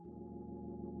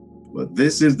But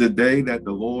this is the day that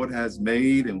the Lord has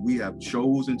made, and we have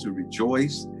chosen to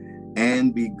rejoice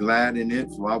and be glad in it.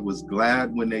 For I was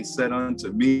glad when they said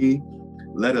unto me,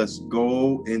 let us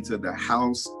go into the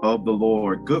house of the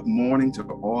Lord. Good morning to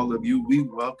all of you. We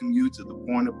welcome you to the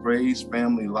Point of Praise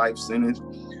Family Life Center's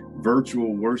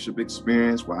virtual worship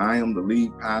experience, where I am the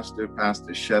lead pastor,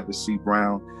 Pastor Sheva C.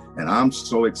 Brown. And I'm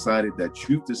so excited that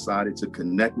you've decided to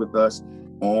connect with us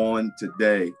on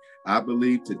today. I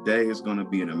believe today is going to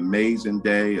be an amazing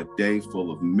day, a day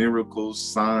full of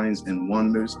miracles, signs, and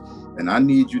wonders. And I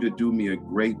need you to do me a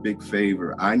great big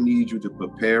favor. I need you to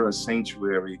prepare a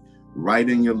sanctuary right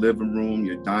in your living room,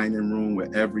 your dining room,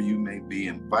 wherever you may be.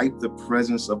 Invite the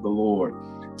presence of the Lord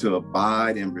to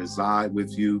abide and reside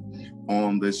with you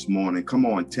on this morning. Come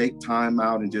on, take time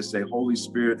out and just say, Holy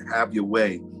Spirit, have your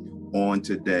way on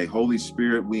today. Holy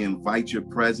Spirit, we invite your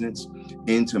presence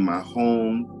into my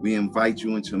home. We invite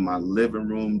you into my living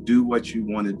room. Do what you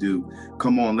want to do.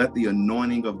 Come on, let the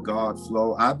anointing of God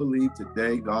flow. I believe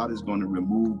today God is going to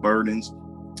remove burdens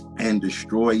and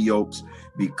destroy yokes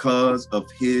because of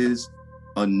his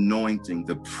anointing.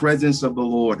 The presence of the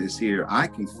Lord is here. I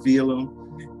can feel him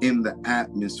in the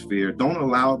atmosphere. Don't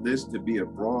allow this to be a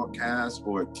broadcast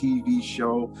or a TV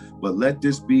show, but let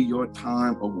this be your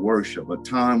time of worship, a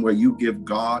time where you give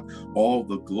God all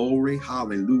the glory,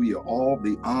 hallelujah, all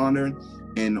the honor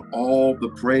and all the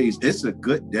praise. It's a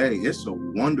good day. It's a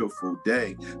wonderful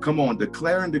day. Come on,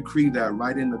 declare and decree that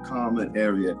right in the comment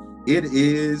area. It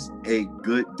is a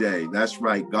good day. That's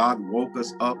right. God woke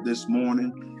us up this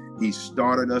morning. He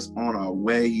started us on our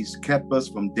way. He's kept us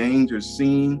from danger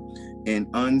seen and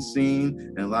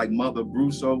unseen. And like Mother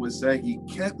Brusso would say, he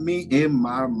kept me in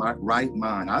my right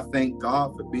mind. I thank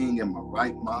God for being in my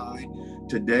right mind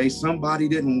today. Somebody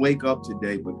didn't wake up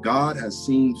today, but God has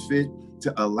seen fit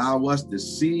to allow us to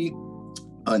see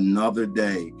another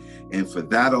day. And for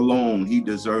that alone, he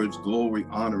deserves glory,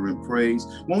 honor, and praise.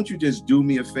 Won't you just do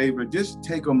me a favor? Just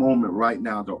take a moment right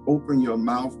now to open your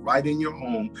mouth right in your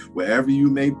home, wherever you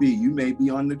may be. You may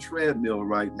be on the treadmill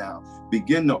right now.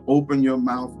 Begin to open your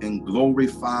mouth and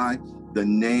glorify the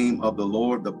name of the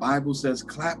Lord. The Bible says,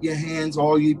 clap your hands,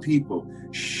 all ye people.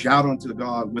 Shout unto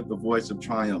God with the voice of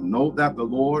triumph. Know that the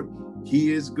Lord,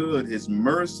 he is good. His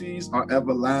mercies are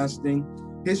everlasting.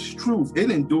 His truth, it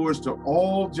endures to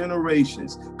all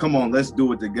generations. Come on, let's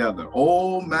do it together.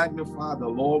 Oh, magnify the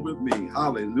Lord with me.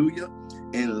 Hallelujah.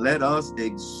 And let us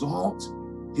exalt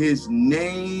his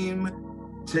name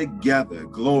together.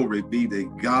 Glory be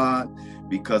to God,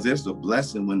 because it's a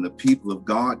blessing when the people of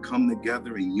God come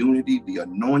together in unity. The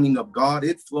anointing of God,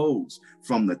 it flows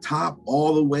from the top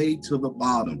all the way to the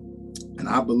bottom. And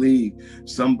I believe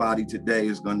somebody today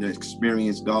is going to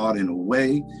experience God in a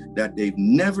way that they've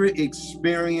never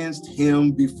experienced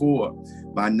him before.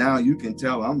 By now, you can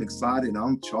tell I'm excited,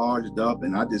 I'm charged up,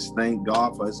 and I just thank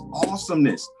God for his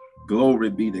awesomeness. Glory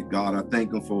be to God. I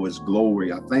thank him for his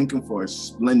glory. I thank him for his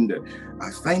splendor. I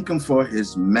thank him for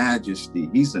his majesty.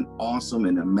 He's an awesome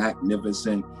and a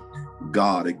magnificent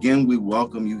God. Again, we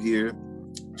welcome you here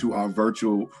to our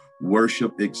virtual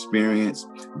worship experience.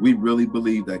 We really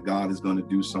believe that God is going to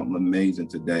do something amazing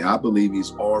today. I believe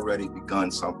he's already begun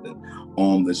something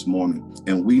on this morning.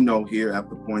 And we know here at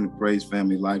the Point of Praise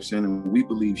Family Life Center, we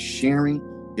believe sharing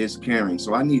is caring.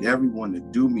 So I need everyone to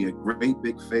do me a great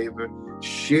big favor.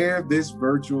 Share this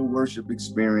virtual worship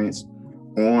experience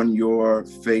on your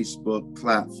Facebook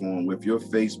platform with your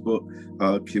Facebook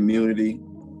community.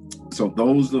 So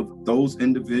those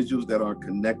individuals that are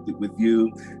connected with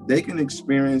you, they can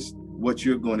experience what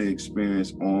you're going to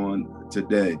experience on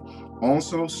today.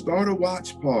 Also, start a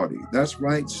watch party. That's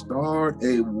right. Start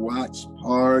a watch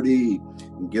party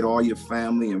and get all your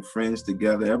family and friends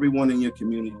together, everyone in your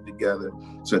community together,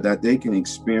 so that they can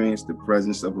experience the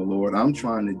presence of the Lord. I'm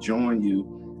trying to join you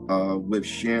with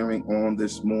sharing on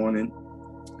this morning.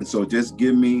 And so just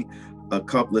give me a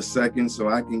couple of seconds so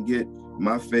I can get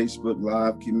my Facebook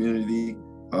Live community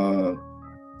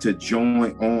to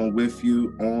join on with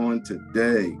you on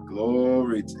today.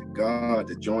 Glory to God,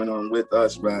 to join on with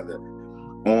us rather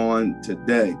on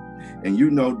today. And you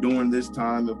know, during this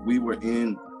time, if we were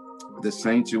in the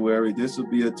sanctuary, this will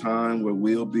be a time where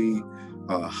we'll be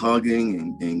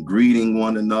hugging and greeting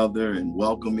one another and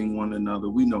welcoming one another.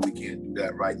 We know we can't do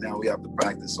that right now. We have to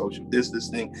practice social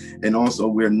distancing. And also,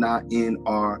 we're not in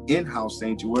our in-house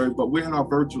sanctuary, but we're in our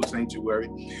virtual sanctuary.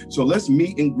 So let's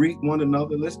meet and greet one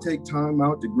another. Let's take time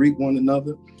out to greet one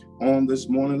another on this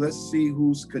morning. Let's see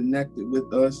who's connected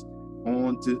with us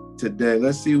on today.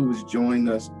 Let's see who's joined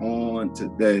us on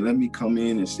today. Let me come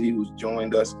in and see who's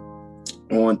joined us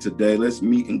on today. Let's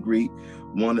meet and greet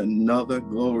one another.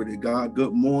 Glory to God.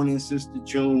 Good morning, Sister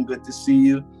June. Good to see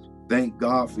you Thank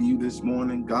God for you this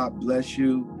morning. God bless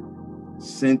you.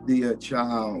 Cynthia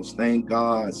Childs, thank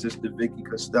God. Sister Vicky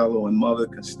Costello and Mother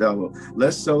Costello.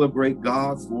 Let's celebrate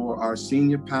God for our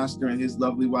senior pastor and his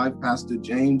lovely wife, Pastor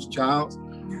James Childs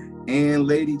and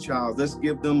Lady Childs. Let's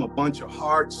give them a bunch of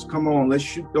hearts. Come on, let's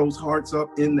shoot those hearts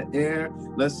up in the air.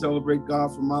 Let's celebrate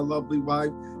God for my lovely wife,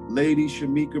 Lady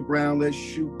Shamika Brown. Let's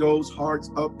shoot those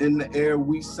hearts up in the air.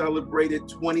 We celebrated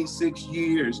 26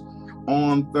 years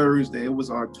on Thursday. It was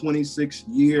our 26th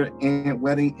year and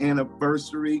wedding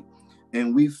anniversary.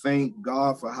 And we thank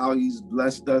God for how he's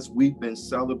blessed us. We've been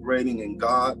celebrating, and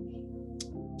God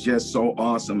just so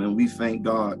awesome. And we thank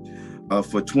God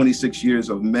for 26 years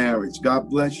of marriage. God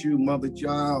bless you, Mother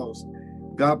Giles.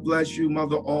 God bless you,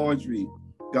 Mother Audrey.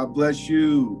 God bless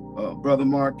you, Brother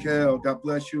Markel. God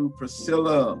bless you,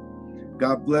 Priscilla.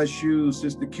 God bless you,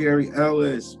 Sister Carrie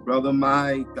Ellis. Brother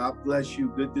Mike, God bless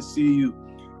you. Good to see you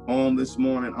on this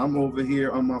morning. I'm over here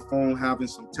on my phone having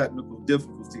some technical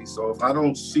difficulties. So if I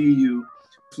don't see you,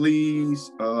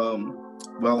 please,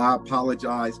 I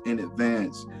apologize in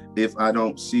advance if I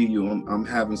don't see you. I'm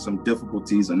having some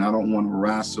difficulties, and I don't want to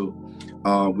wrestle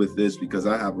with this because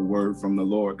I have a word from the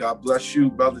Lord. God bless you,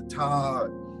 Brother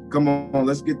Todd. Come on,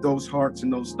 let's get those hearts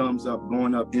and those thumbs up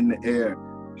going up in the air.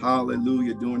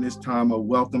 Hallelujah, during this time of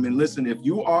welcome. And listen, if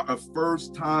you are a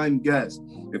first-time guest,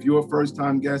 I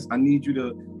need you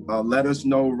to let us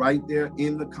know right there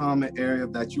in the comment area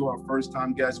that you are a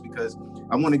first-time guest, because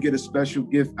I want to get a special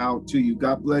gift out to you.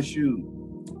 God bless you,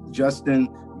 Justin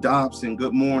Dobson.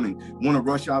 Good morning. Want to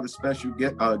rush out a special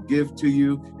gift to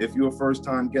you. If you're a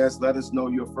first-time guest, let us know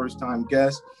you're a first-time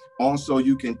guest. Also,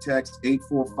 you can text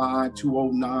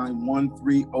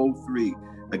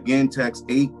 845-209-1303. Again, text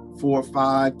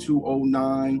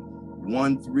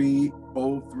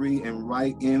 845-209-1303, and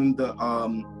write in the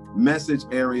message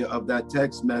area of that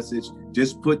text message,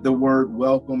 just put the word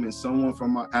welcome, and someone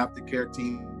from our aftercare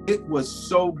team. It was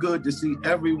so good to see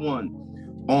everyone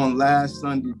on last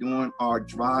Sunday during our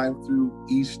drive-through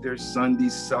Easter Sunday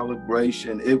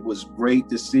celebration. It was great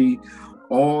to see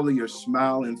all of your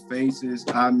smiling faces.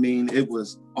 I mean, it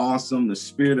was awesome. The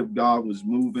Spirit of God was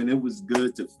moving. It was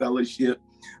good to fellowship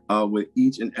with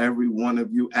each and every one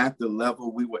of you at the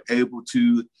level we were able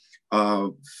to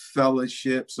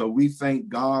fellowship. So we thank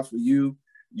God for you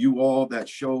all that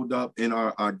showed up in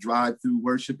our drive-through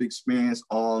worship experience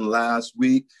on last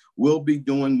week. We'll be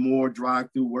doing more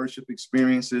drive-through worship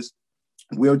experiences.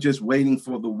 We're just waiting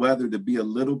for the weather to be a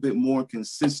little bit more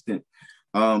consistent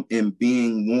in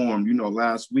being warm. You know,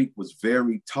 last week was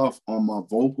very tough on my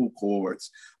vocal cords,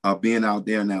 being out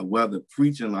there in that weather,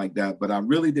 preaching like that. But I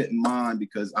really didn't mind,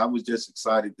 because I was just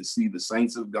excited to see the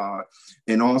saints of God.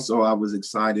 And also I was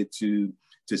excited to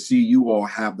see you all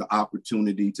have the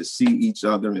opportunity to see each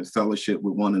other and fellowship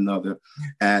with one another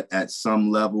at some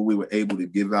level. We were able to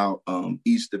give out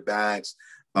Easter bags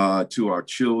to our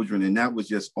children, and that was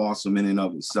just awesome in and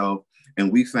of itself. And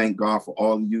we thank God for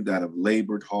all of you that have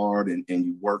labored hard and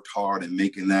you worked hard in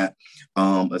making that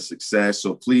a success.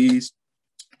 So please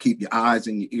keep your eyes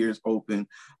and your ears open.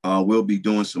 We'll be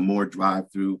doing some more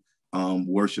drive-through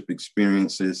worship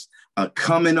experiences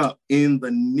coming up in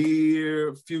the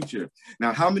near future.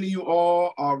 Now, how many of you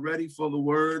all are ready for the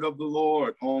word of the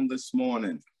Lord on this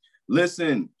morning?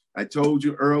 Listen, I told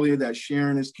you earlier that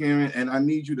sharing is caring, and I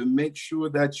need you to make sure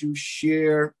that you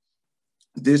share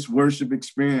this worship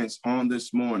experience on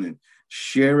this morning.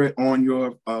 Share it on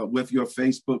your with your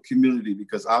Facebook community,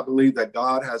 because I believe that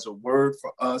God has a word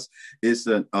for us. It's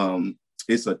a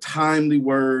timely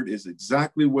word. It's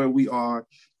exactly where we are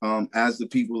as the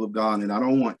people of God, and I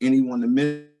don't want anyone to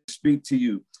misspeak to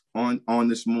you on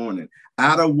this morning.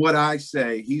 Out of what I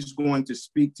say, he's going to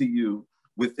speak to you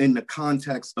within the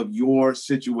context of your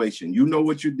situation. You know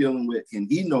what you're dealing with,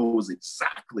 and he knows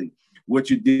exactly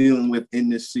what you're dealing with in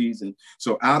this season.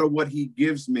 So out of what he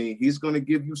gives me, he's going to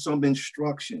give you some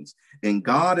instructions, and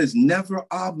God is never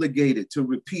obligated to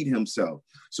repeat himself.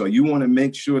 So you want to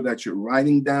make sure that you're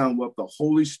writing down what the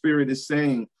Holy Spirit is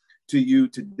saying to you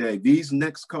today. These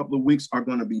next couple of weeks are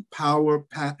going to be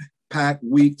power-packed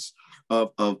weeks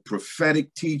of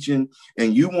prophetic teaching,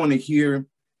 and you want to hear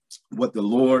what the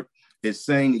Lord is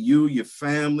saying to you, your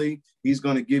family. He's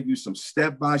going to give you some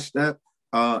step-by-step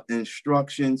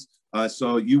instructions.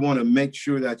 So you want to make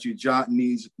sure that you're jotting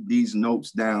these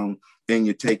notes down and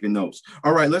you're taking notes.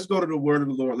 All right, let's go to the word of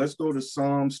the Lord. Let's go to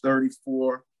Psalms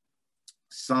 34.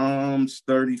 Psalms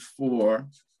 34.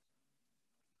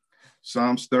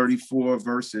 Psalms 34,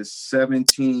 verses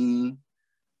 17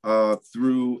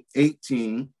 through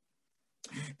 18.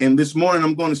 And this morning,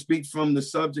 I'm going to speak from the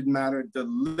subject matter,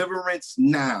 deliverance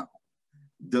now.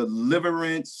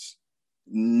 Deliverance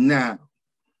now.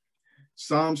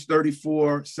 Psalms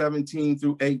 34, 17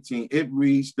 through 18. It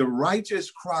reads, the righteous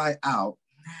cry out,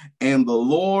 and the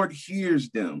Lord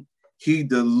hears them. He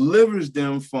delivers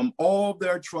them from all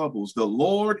their troubles. The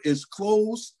Lord is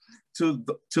close to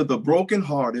the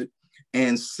brokenhearted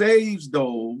and saves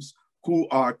those who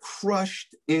are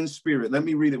crushed in spirit. Let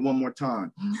me read it one more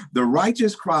time. The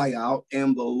righteous cry out,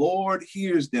 and the Lord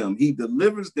hears them. He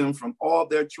delivers them from all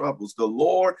their troubles. The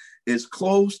Lord is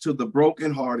close to the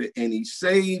brokenhearted, and he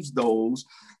saves those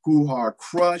who are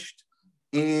crushed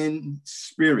in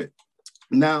spirit.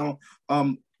 Now,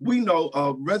 we know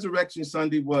Resurrection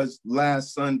Sunday was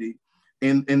last Sunday.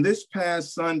 And this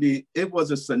past Sunday, it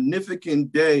was a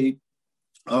significant day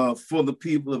for the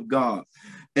people of God.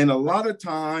 And a lot of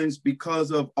times, because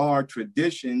of our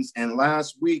traditions, and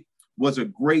last week was a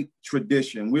great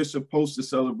tradition, we're supposed to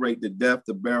celebrate the death,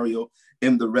 the burial,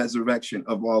 and the resurrection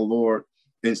of our Lord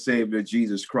and Savior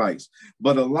Jesus Christ.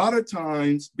 But a lot of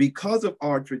times, because of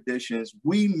our traditions,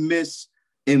 we miss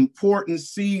important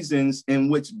seasons in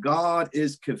which God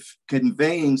is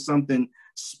conveying something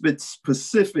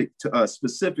specific to us.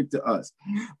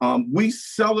 We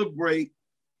celebrate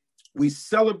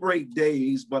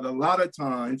days, but a lot of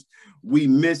times we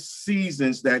miss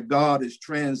seasons that God is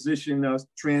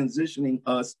transitioning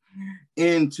us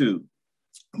into.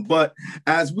 But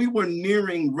as we were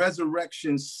nearing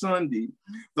Resurrection Sunday,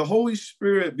 the Holy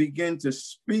Spirit began to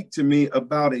speak to me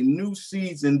about a new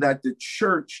season that the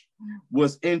church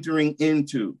was entering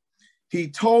into. He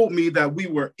told me that we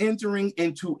were entering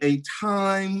into a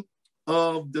time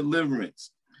of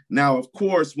deliverance. Now, of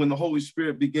course, when the Holy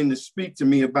Spirit began to speak to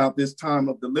me about this time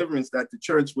of deliverance that the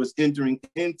church was entering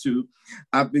into,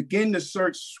 I began to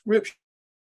search scripture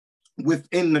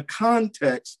within the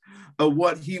context of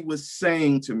what he was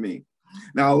saying to me.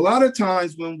 Now, a lot of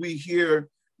times when we hear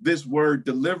this word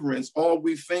deliverance, all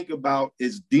we think about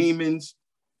is demons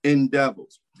and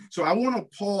devils. So I want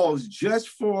to pause just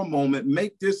for a moment,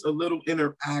 make this a little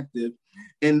interactive,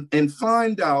 and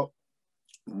find out,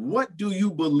 what do you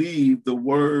believe the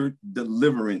word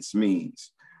deliverance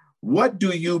means? What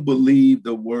do you believe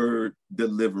the word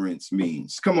deliverance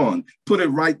means? Come on, put it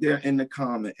right there in the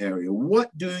comment area.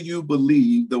 What do you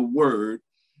believe the word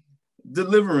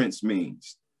deliverance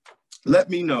means?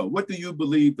 Let me know. What do you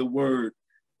believe the word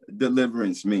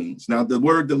deliverance means? Now, the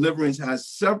word deliverance has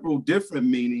several different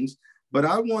meanings, but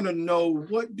I want to know,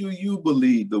 what do you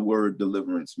believe the word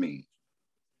deliverance means?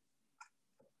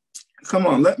 Come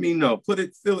on, let me know.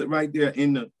 Fill it right there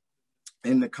in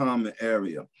the comment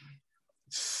area.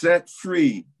 Set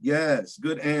free. Yes,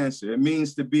 good answer. It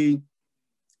means to be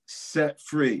set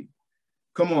free.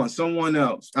 Come on, someone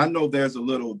else. I know there's a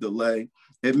little delay.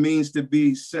 It means to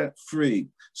be set free.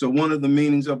 So one of the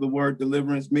meanings of the word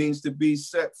deliverance means to be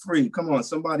set free. Come on,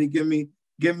 somebody give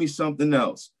me something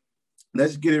else.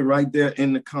 Let's get it right there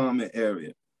in the comment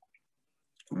area.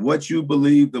 What you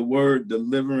believe the word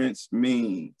deliverance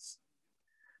means.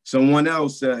 Someone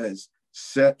else says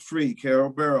set free. Carol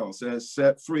Barrow says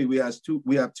set free. We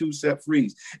have two set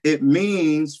frees. It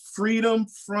means freedom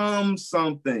from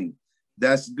something.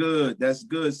 That's good. That's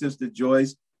good, Sister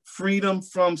Joyce. Freedom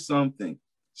from something.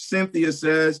 Cynthia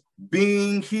says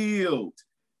being healed.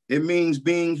 It means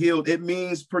being healed. It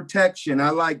means protection. I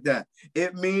like that.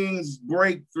 It means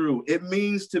breakthrough. It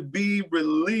means to be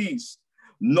released,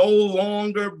 no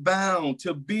longer bound,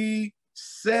 to be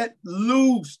set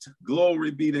loose.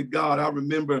 Glory be to God. I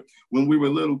remember when we were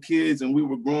little kids and we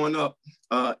were growing up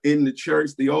in the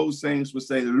church, the old saints would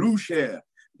say, loose here.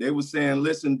 They were saying,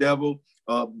 listen, devil,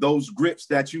 those grips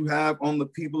that you have on the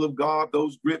people of God,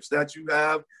 those grips that you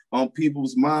have on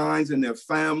people's minds and their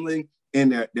family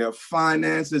and their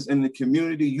finances in the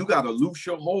community, you got to loose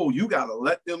your hold. You got to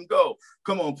let them go.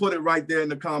 Come on, put it right there in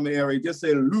the comment area. Just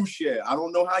say loose here. I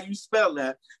don't know how you spell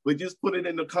that, but just put it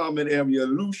in the comment area,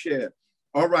 loose here.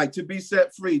 All right, to be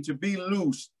set free, to be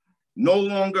loose, no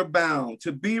longer bound,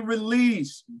 to be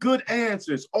released. Good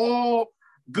answers, all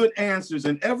good answers,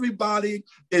 and everybody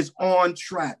is on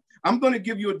track. I'm going to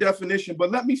give you a definition,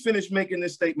 but let me finish making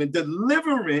this statement.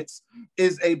 Deliverance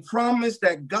is a promise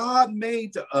that God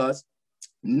made to us,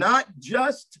 not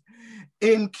just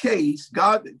in case.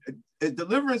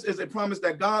 Deliverance is a promise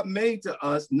that God made to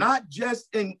us, not just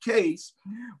in case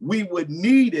we would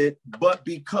need it, but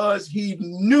because he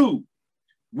knew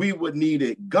we would need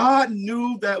it. God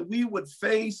knew that we would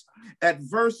face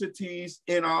adversities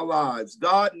in our lives.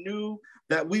 God knew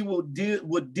that we would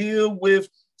deal with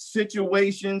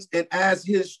situations, and as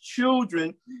his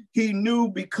children, he knew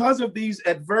because of these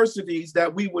adversities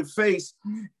that we would face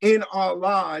in our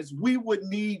lives, we would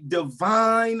need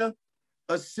divine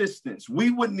assistance.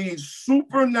 We would need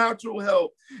supernatural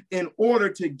help in order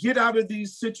to get out of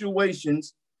these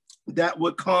situations that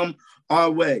would come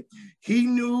our way. He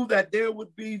knew that there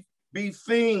would be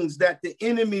things that the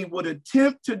enemy would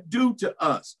attempt to do to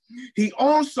us. He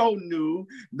also knew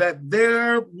that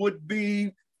there would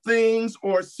be things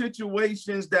or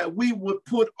situations that we would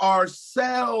put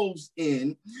ourselves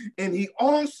in. And he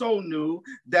also knew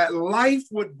that life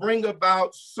would bring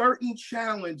about certain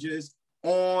challenges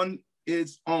on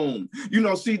its own. You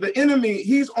know, see, the enemy,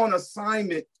 he's on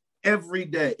assignment every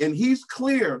day, and he's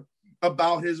clear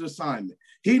about his assignment.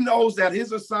 He knows that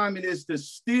his assignment is to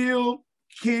steal,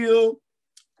 kill,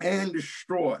 and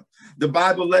destroy. The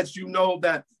Bible lets you know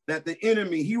that the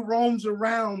enemy, he roams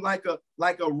around like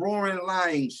a roaring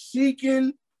lion,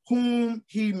 seeking whom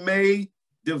he may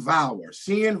devour,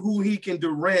 seeing who he can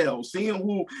derail, seeing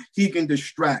who he can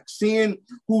distract, seeing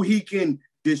who he can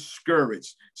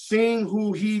discourage, seeing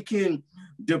who he can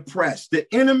depress. The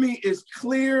enemy is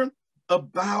clear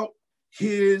about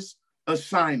his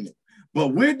assignment.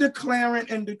 But we're declaring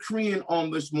and decreeing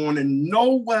on this morning,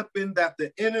 no weapon that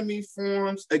the enemy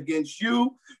forms against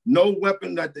you, no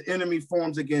weapon that the enemy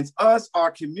forms against us,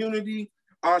 our community,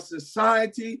 our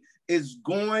society is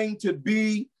going to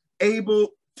be able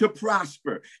to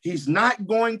prosper. He's not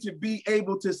going to be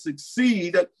able to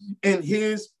succeed in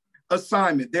his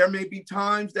assignment. There may be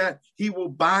times that he will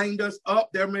bind us up.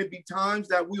 There may be times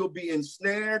that we'll be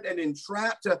ensnared and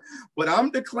entrapped. But I'm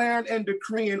declaring and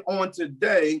decreeing on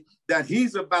today that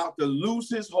he's about to lose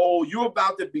his hold. You're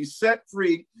about to be set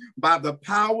free by the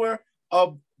power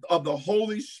of the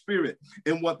Holy Spirit.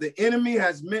 And what the enemy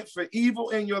has meant for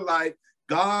evil in your life,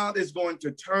 God is going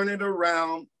to turn it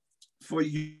around for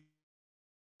you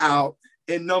out.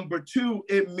 And number two,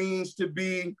 it means to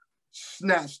be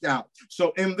snatched out.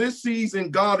 So in this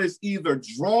season, God is either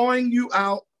drawing you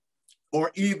out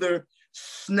or either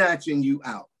snatching you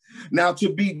out. Now,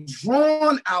 to be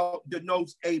drawn out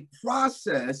denotes a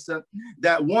process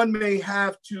that one may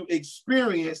have to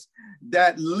experience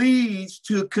that leads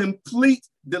to complete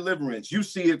deliverance. You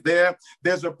see it there.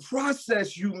 There's a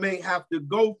process you may have to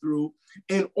go through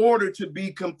in order to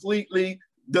be completely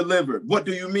delivered. What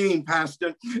do you mean,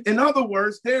 Pastor? In other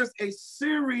words, there's a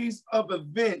series of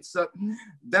events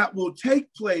that will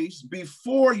take place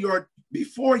before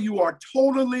you are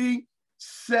totally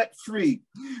set free.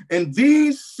 And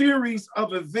these series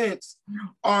of events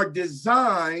are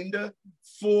designed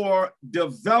for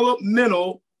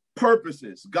developmental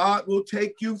purposes. God will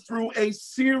take you through a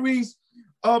series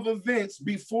of events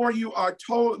before you are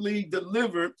totally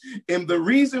delivered. And the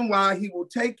reason why he will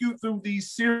take you through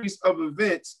these series of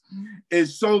events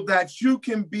is so that you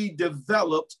can be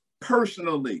developed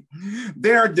personally.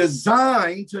 They're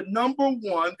designed to, number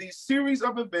one, these series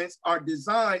of events are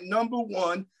designed, number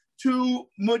one, to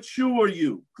mature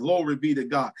you. Glory be to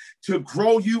God. To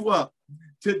grow you up,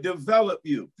 to develop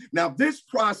you. Now, this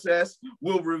process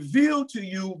will reveal to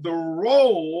you the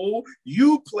role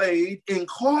you played in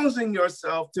causing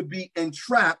yourself to be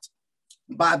entrapped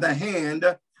by the hand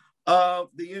of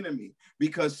the enemy.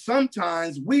 Because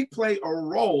sometimes we play a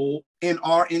role in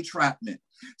our entrapment.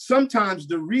 Sometimes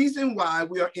the reason why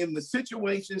we are in the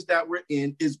situations that we're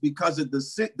in is because of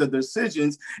the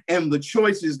decisions and the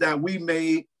choices that we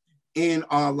made in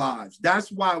our lives.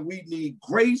 That's why we need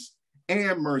grace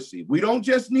and mercy. We don't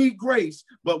just need grace,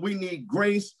 but we need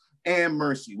grace and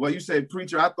mercy. Well, you say,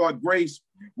 preacher, I thought grace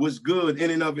was good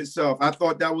in and of itself. I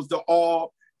thought that was the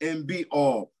all and be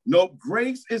all. No,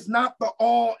 grace is not the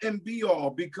all and be all,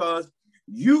 because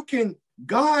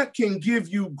God can give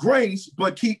you grace,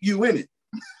 but keep you in it.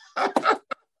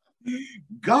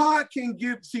 God can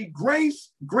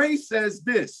grace says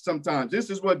this sometimes. This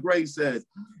is what grace says,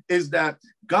 is that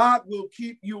God will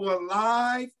keep you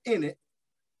alive in it,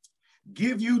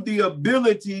 give you the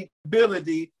ability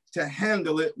to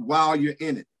handle it while you're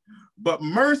in it. But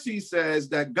mercy says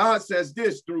that God says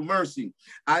this through mercy: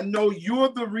 I know you're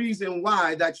the reason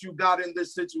why that you got in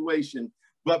this situation,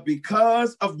 but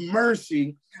because of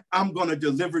mercy, I'm going to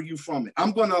deliver you from it.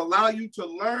 I'm going to allow you to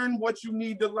learn what you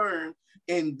need to learn,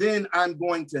 and then I'm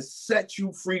going to set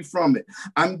you free from it.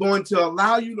 I'm going to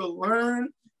allow you to learn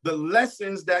the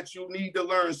lessons that you need to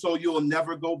learn so you'll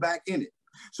never go back in it,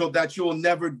 so that you'll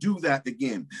never do that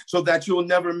again, so that you'll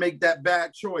never make that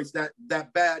bad choice,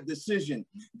 that bad decision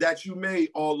that you made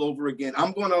all over again.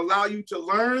 I'm going to allow you to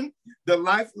learn the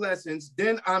life lessons.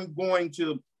 Then I'm going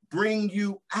to bring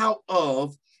you out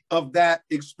of that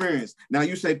experience. Now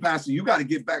you say, Pastor, you got to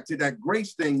get back to that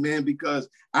grace thing, man, because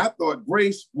I thought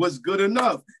grace was good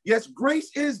enough. Yes, grace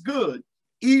is good,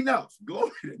 enough.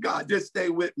 Glory to God. Just stay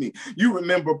with me. You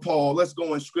remember Paul. Let's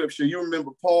go in scripture. You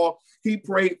remember Paul. He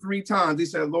prayed 3 times. He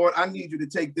said, Lord, I need you to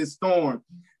take this thorn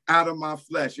out of my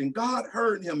flesh. And God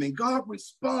heard him, and God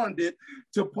responded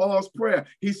to Paul's prayer.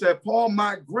 He said, Paul,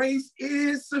 my grace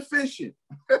is sufficient.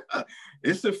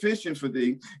 It's sufficient for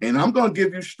thee. And I'm going to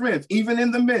give you strength, even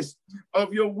in the midst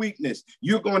of your weakness.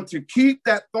 You're going to keep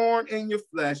that thorn in your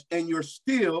flesh, and you're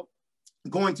still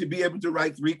going to be able to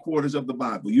write 3/4 of the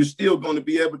Bible. You're still going to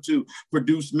be able to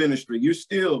produce ministry. You're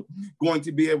still going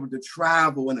to be able to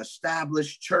travel and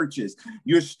establish churches.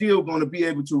 You're still going to be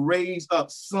able to raise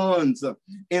up sons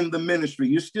in the ministry.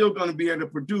 You're still going to be able to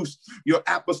produce your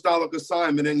apostolic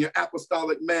assignment and your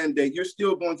apostolic mandate. You're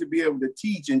still going to be able to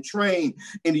teach and train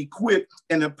and equip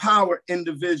and empower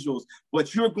individuals,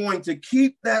 but you're going to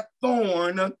keep that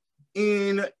thorn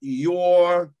in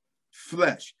your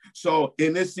flesh. So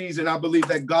in this season, I believe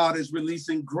that God is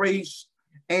releasing grace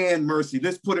and mercy.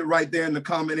 Let's put it right there in the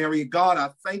comment area. God, I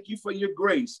thank you for your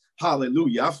grace.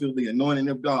 Hallelujah. I feel the anointing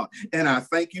of God. And I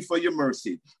thank you for your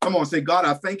mercy. Come on, say, God,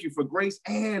 I thank you for grace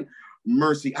and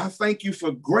mercy. I thank you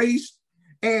for grace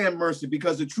and mercy,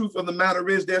 because the truth of the matter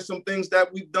is there's some things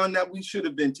that we've done that we should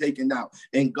have been taken out,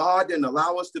 and God didn't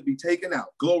allow us to be taken out.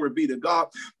 Glory be to God.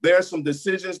 There are some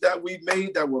decisions that we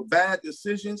made that were bad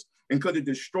decisions and could have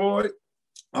destroyed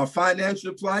our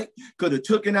financial plight, could have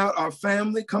taken out our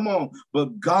family. Come on.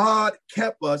 But God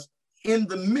kept us in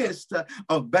the midst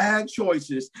of bad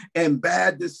choices and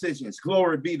bad decisions.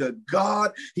 Glory be to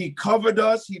God. He covered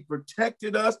us. He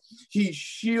protected us. He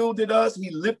shielded us. He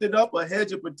lifted up a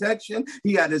hedge of protection.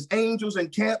 He had his angels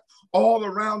encamped all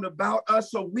around about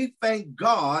us. So we thank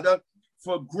God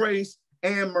for grace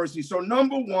and mercy. So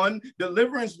number 1,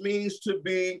 deliverance means to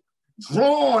be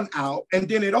drawn out, and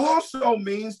then it also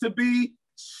means to be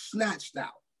snatched out.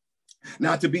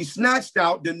 Now, to be snatched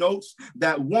out denotes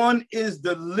that one is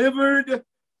delivered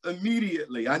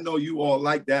immediately. I know you all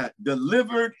like that.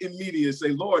 Delivered immediately. Say,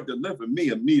 Lord, deliver me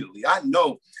immediately. I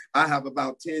know I have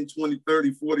about 10, 20,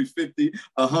 30, 40, 50,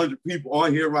 100 people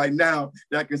on here right now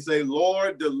that can say,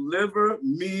 Lord, deliver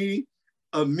me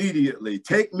immediately.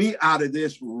 Take me out of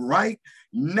this right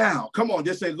now. Come on,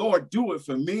 just say, Lord, do it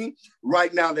for me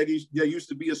right now. There used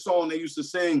to be a song they used to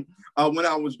sing when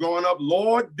I was growing up.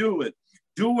 Lord, do it.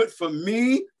 Do it for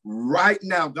me right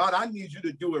now. God, I need you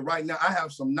to do it right now. I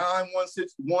have some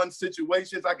 911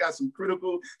 situations. I got some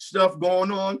critical stuff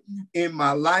going on in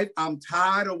my life. I'm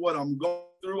tired of what I'm going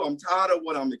through. I'm tired of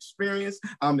what I'm experiencing.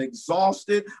 I'm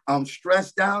exhausted. I'm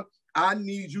stressed out. I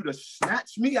need you to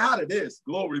snatch me out of this.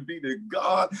 Glory be to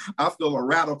God. I feel a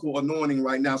radical anointing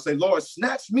right now. Say, Lord,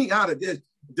 snatch me out of this.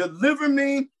 Deliver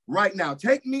me right now.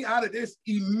 Take me out of this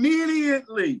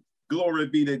immediately. Glory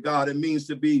be to God. It means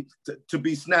to be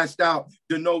snatched out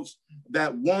denotes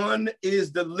that one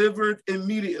is delivered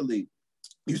immediately.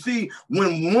 You see,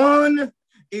 when one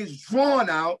is drawn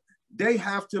out, they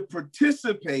have to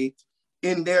participate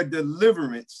in their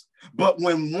deliverance. But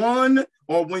when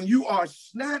you are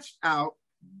snatched out,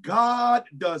 God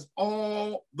does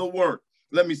all the work.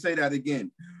 Let me say that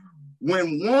again.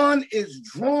 When one is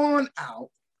drawn out,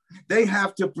 they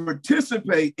have to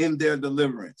participate in their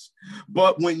deliverance.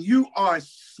 But when you are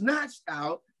snatched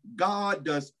out, God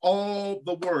does all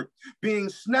the work. Being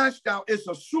snatched out is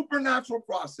a supernatural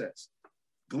process.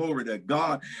 Glory to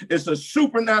God. It's a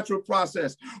supernatural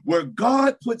process where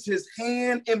God puts his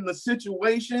hand in the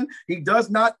situation. He does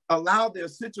not allow their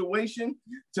situation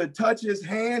to touch his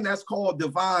hand. That's called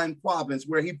divine providence,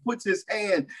 where he puts his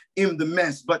hand in the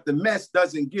mess, but the mess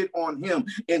doesn't get on him,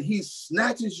 and he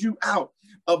snatches you out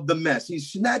of the mess. He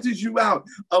snatches you out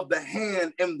of the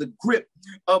hand and the grip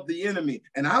of the enemy.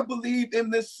 And I believe in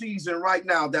this season right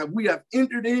now that we have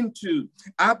entered into,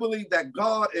 I believe that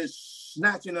God is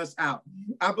snatching us out.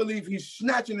 I believe he's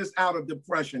snatching us out of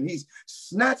depression. He's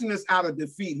snatching us out of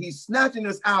defeat. He's snatching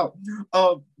us out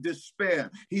of despair.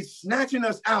 He's snatching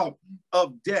us out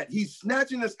of debt. He's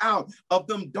snatching us out of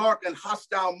them dark and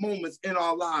hostile moments in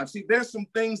our lives. See, there's some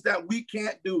things that we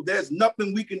can't do. There's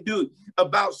nothing we can do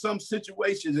about some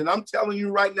situations. And I'm telling you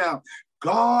right now,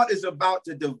 God is about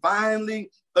to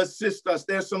divinely assist us.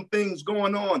 There's some things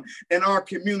going on in our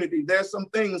community. There's some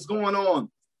things going on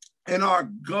in our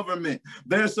government.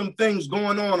 There's some things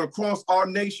going on across our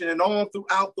nation and all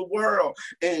throughout the world.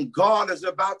 And God is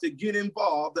about to get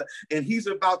involved, and he's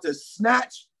about to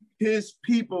snatch his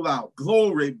people out.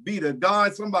 Glory be to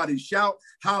God. Somebody shout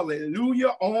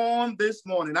hallelujah on this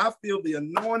morning. I feel the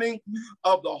anointing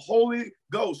of the Holy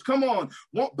Ghost. Come on,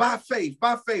 by faith,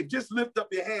 just lift up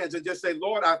your hands and just say,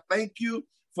 Lord, I thank you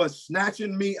for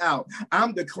snatching me out.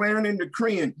 I'm declaring and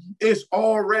decreeing it's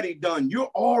already done.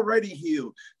 You're already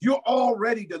healed. You're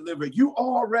already delivered. You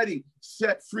already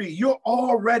set free. You're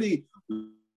already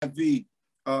the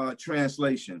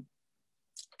translation.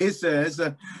 It says,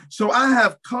 so I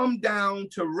have come down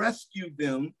to rescue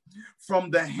them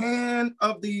from the hand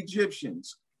of the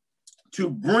Egyptians, to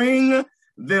bring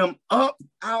them up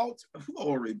out,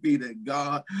 glory be to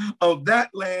God, of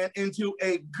that land into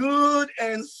a good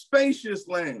and spacious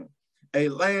land, a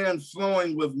land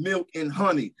flowing with milk and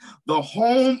honey, the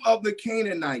home of the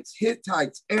Canaanites,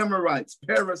 Hittites, Amorites,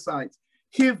 Perizzites,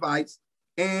 Hivites,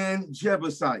 and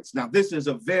Jebusites. Now, this is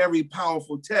a very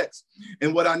powerful text.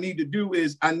 And what I need to do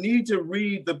is I need to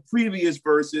read the previous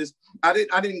verses. I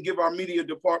didn't give our media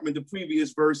department the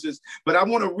previous verses, but I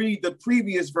want to read the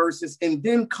previous verses and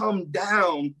then come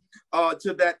down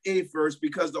to that 8th verse,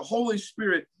 because the Holy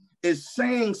Spirit is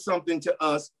saying something to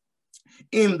us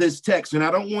in this text. And I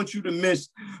don't want you to miss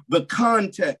the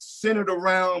context centered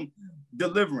around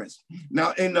deliverance.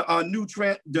 Now, in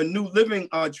the New Living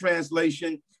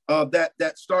Translation,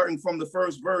 that starting from the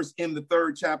 1st verse in the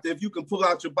 3rd chapter. If you can pull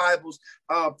out your Bibles,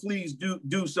 please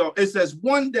do so. It says,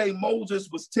 one day Moses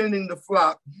was tending the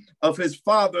flock of his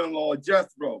father-in-law,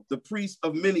 Jethro, the priest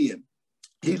of Midian.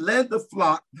 He led the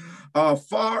flock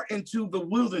far into the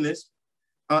wilderness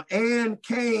and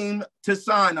came to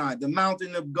Sinai, the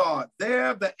mountain of God.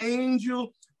 There the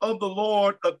angel of the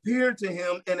Lord appeared to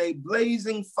him in a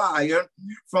blazing fire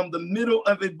from the middle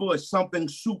of a bush. Something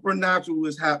supernatural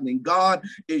is happening. God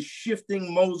is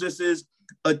shifting Moses's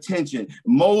attention.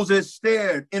 Moses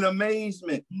stared in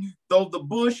amazement. Though the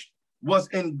bush was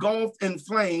engulfed in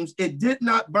flames, it did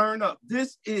not burn up.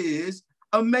 This is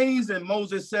amazing,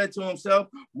 Moses said to himself.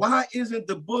 Why isn't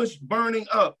the bush burning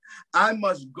up? I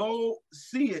must go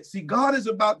see it. See, God is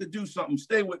about to do something.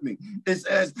 Stay with me. It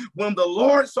says, when the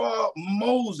Lord saw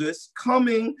Moses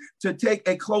coming to take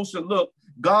a closer look,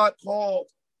 God called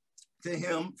to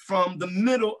him from the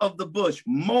middle of the bush,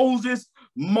 Moses,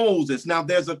 Moses. Now,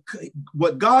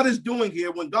 what God is doing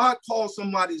here, when God calls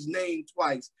somebody's name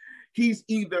twice, he's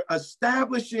either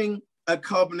establishing a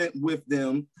covenant with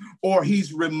them, or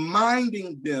he's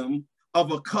reminding them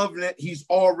of a covenant he's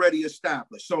already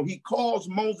established. So he calls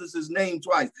Moses' name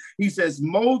twice. He says,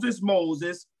 Moses,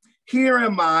 Moses, here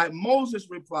am I. Moses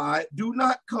replied, do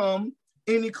not come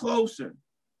any closer.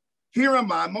 Here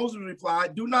am I. Moses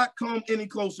replied, do not come any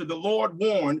closer. The Lord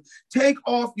warned, take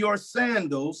off your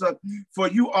sandals, for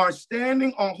you are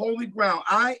standing on holy ground.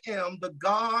 I am the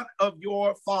God of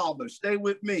your father. Stay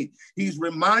with me. He's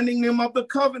reminding them of the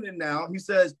covenant now. He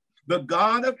says, the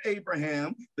God of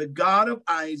Abraham, the God of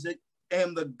Isaac,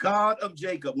 and the God of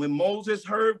Jacob. When Moses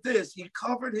heard this, he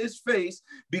covered his face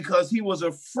because he was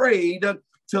afraid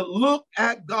to look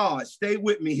at God. Stay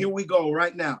with me. Here we go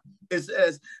right now. It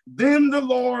says, then the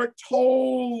Lord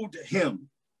told him,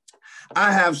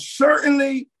 I have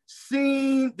certainly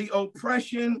seen the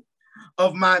oppression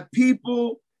of my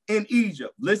people in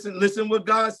Egypt. Listen what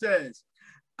God says.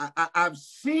 I've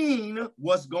seen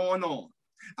what's going on.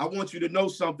 I want you to know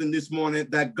something this morning,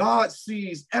 that God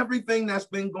sees everything that's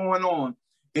been going on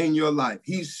in your life.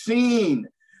 He's seen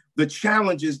the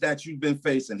challenges that you've been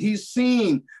facing. He's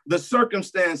seen the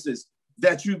circumstances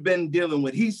that you've been dealing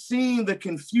with. He's seen the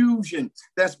confusion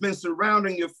that's been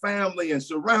surrounding your family and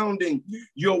surrounding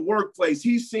your workplace.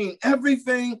 He's seen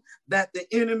everything that the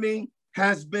enemy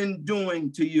has been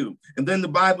doing to you. And then the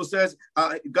Bible says,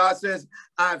 God says,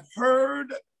 I've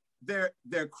heard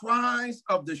their cries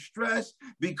of distress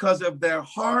because of their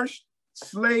harsh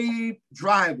slave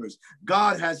drivers.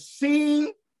 God has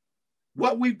seen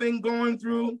what we've been going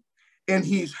through, and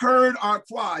he's heard our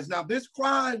cries. Now, this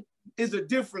cry is a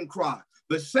different cry.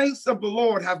 The saints of the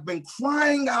Lord have been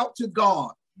crying out to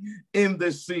God in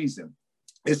this season.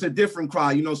 It's a different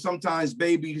cry. You know, sometimes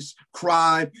babies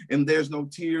cry and there's no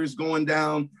tears going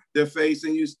down their face,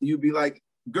 and you be like,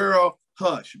 girl,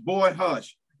 hush, boy,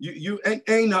 hush. You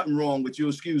ain't nothing wrong with you.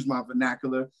 Excuse my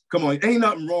vernacular. Come on, ain't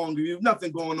nothing wrong with you.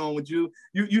 Nothing going on with you.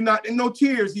 You're not, and no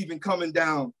tears even coming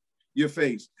down your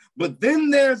face. But then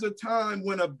there's a time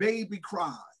when a baby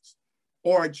cries,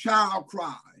 or a child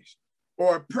cries,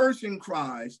 or a person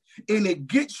cries, and it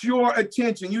gets your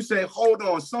attention. You say, hold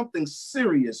on, something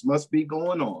serious must be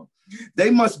going on. They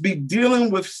must be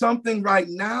dealing with something right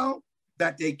now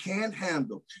that they can't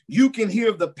handle. You can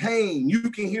hear the pain. You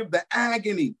can hear the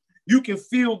agony. You can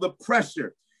feel the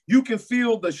pressure. You can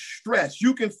feel the stress.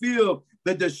 You can feel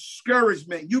the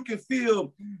discouragement. You can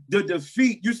feel the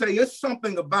defeat. You say, there's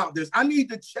something about this. I need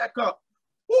to check up.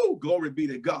 Oh, glory be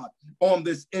to God on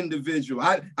this individual.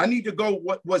 I need to go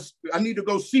I need to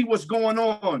go see what's going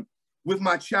on with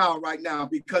my child right now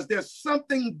because there's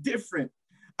something different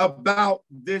about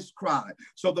this cry.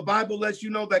 So the Bible lets you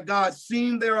know that God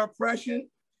seen their oppression.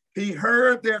 He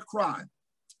heard their cry.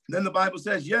 Then the Bible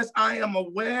says, yes, I am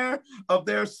aware of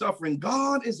their suffering.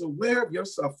 God is aware of your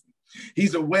suffering.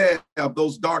 He's aware of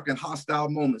those dark and hostile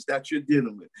moments that you're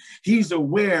dealing with. He's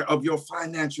aware of your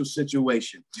financial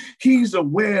situation. He's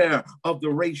aware of the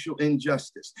racial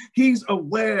injustice. He's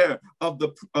aware of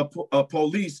the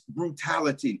police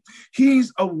brutality.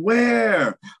 He's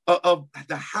aware of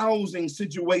the housing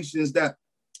situations that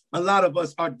a lot of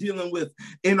us are dealing with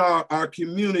in our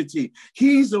community.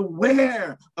 He's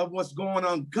aware of what's going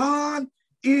on. God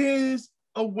is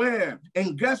aware.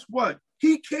 And guess what?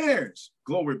 He cares.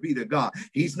 Glory be to God.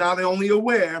 He's not only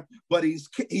aware, but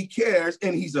he cares,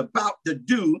 and he's about to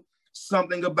do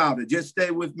something about it. Just stay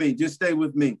with me. Just stay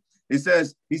with me. He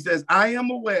says, I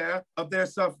am aware of their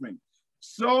suffering.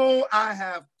 So I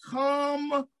have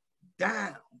come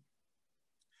down.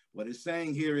 What it's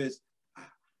saying here is,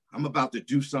 I'm about to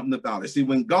do something about it. See,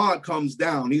 when God comes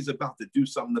down, he's about to do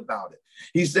something about it.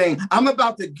 He's saying, I'm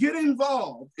about to get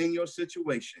involved in your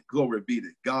situation. Glory be to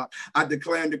God. I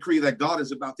declare and decree that God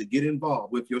is about to get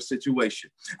involved with your situation.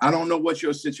 I don't know what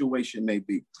your situation may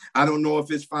be. I don't know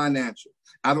if it's financial.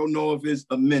 I don't know if it's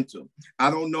a mental. I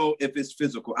don't know if it's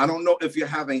physical. I don't know if you're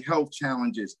having health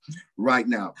challenges right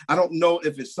now. I don't know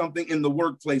if it's something in the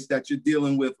workplace that you're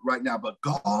dealing with right now, but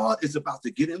God is about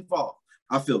to get involved.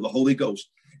 I feel the Holy Ghost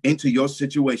into your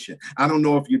situation. I don't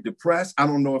know if you're depressed. I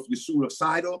don't know if you're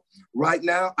suicidal right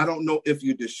now. I don't know if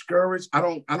you're discouraged. I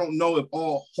don't know if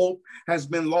all hope has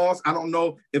been lost. I don't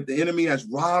know if the enemy has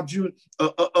robbed you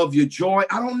of your joy.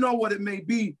 I don't know what it may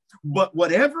be, but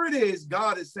whatever it is,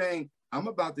 God is saying, I'm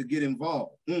about to get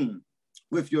involved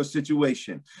with your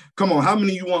situation. Come on, how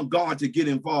many of you want God to get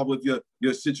involved with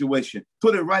your situation?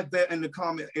 Put it right there in the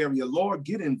comment area. Lord,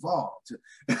 get involved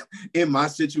in my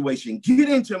situation. Get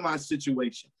into my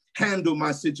situation. Handle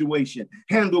my situation.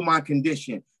 Handle my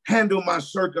condition. Handle my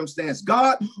circumstance.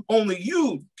 God, only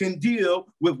you can deal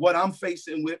with what I'm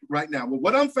facing with right now. With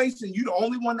what I'm facing, you're the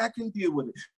only one that can deal with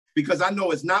it. Because I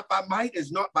know it's not by might,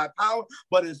 it's not by power,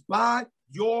 but it's by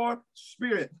your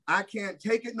spirit. I can't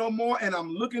take it no more, and I'm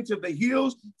looking to the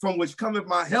hills from which cometh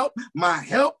my help. My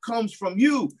help comes from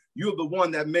you. You're the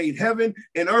one that made heaven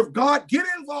and earth. God, get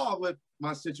involved with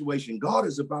my situation. God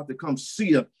is about to come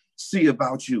see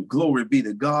about you. Glory be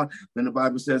to God. Then the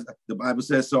Bible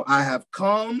says, so I have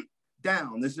come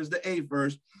down, this is the 8th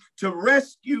verse, to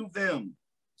rescue them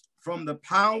from the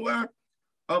power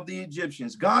of the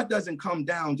Egyptians. God doesn't come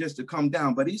down just to come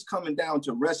down, but he's coming down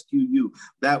to rescue you.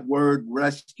 That word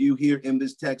rescue here in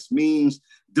this text means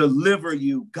deliver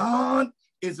you. God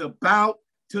is about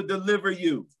to deliver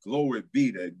you. Glory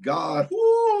be to God.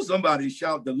 Woo, somebody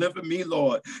shout, deliver me,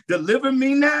 Lord. Deliver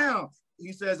me now.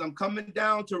 He says, I'm coming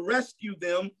down to rescue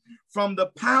them from the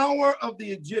power of the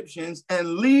Egyptians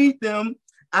and lead them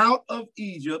out of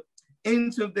Egypt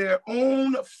into their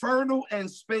own fertile and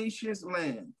spacious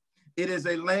land. It is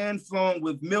a land flowing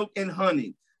with milk and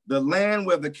honey, the land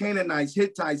where the Canaanites,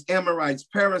 Hittites, Amorites,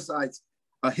 Perizzites,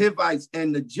 Hivites,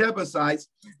 and the Jebusites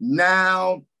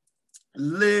now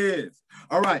live.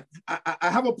 All right, I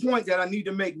have a point that I need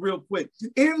to make real quick.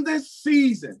 In this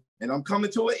season, and I'm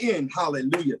coming to an end,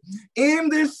 hallelujah. In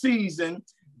this season,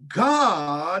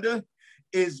 God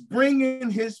is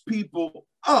bringing his people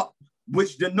up,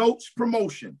 which denotes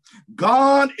promotion.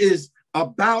 God is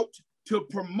about to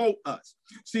promote us.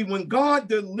 See, when God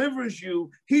delivers you,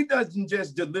 he doesn't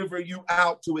just deliver you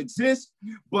out to exist,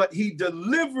 but he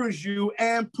delivers you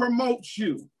and promotes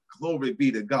you. Glory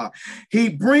be to God. He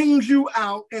brings you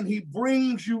out and he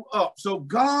brings you up. So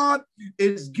God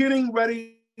is getting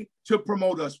ready to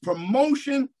promote us.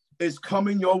 Promotion is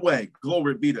coming your way.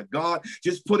 Glory be to God.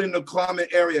 Just put in the comment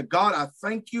area, God, I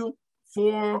thank you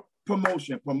for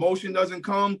promotion. Promotion doesn't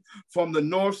come from the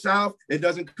north, south. It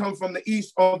doesn't come from the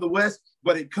east or the west,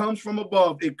 but it comes from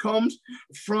above. It comes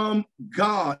from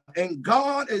God. And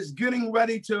God is getting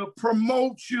ready to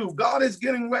promote you. God is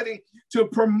getting ready to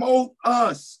promote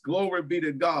us. Glory be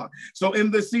to God. So in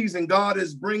this season, God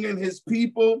is bringing his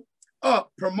people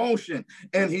up, promotion,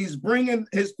 and he's bringing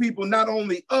his people not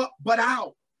only up, but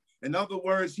out. In other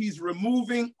words, he's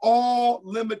removing all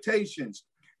limitations.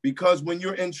 Because when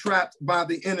you're entrapped by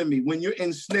the enemy, when you're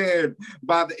ensnared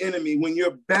by the enemy, when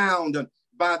you're bound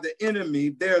by the enemy,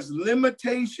 there's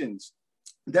limitations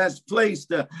that's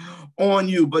placed on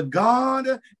you. But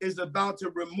God is about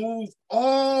to remove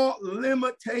all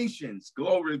limitations.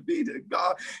 Glory be to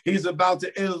God. He's about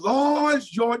to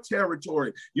enlarge your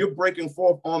territory. You're breaking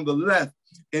forth on the left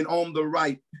and on the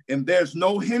right, and there's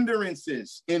no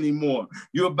hindrances anymore.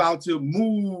 You're about to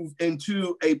move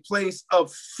into a place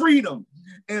of freedom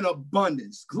and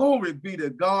abundance. Glory be to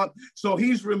God. So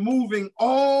he's removing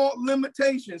all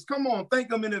limitations. Come on,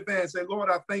 thank him in advance. Say, Lord,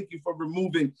 I thank you for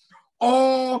removing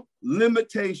all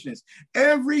limitations.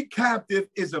 Every captive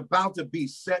is about to be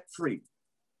set free.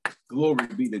 Glory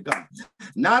be to God.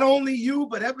 Not only you,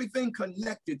 but everything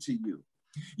connected to you.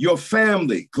 Your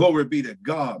family, glory be to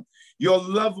God. Your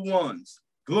loved ones,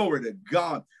 glory to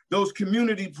God. Those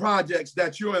community projects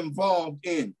that you're involved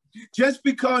in. Just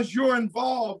because you're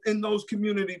involved in those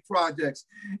community projects,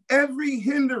 every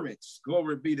hindrance,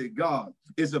 glory be to God,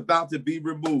 is about to be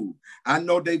removed. I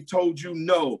know they've told you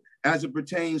no as it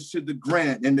pertains to the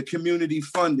grant and the community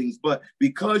fundings, but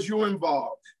because you're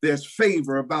involved, there's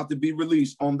favor about to be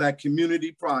released on that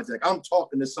community project. I'm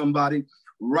talking to somebody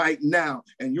right now,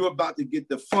 and you're about to get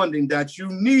the funding that you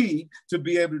need to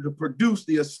be able to produce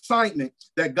the assignment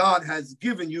that God has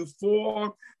given you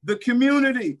for the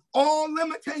community. All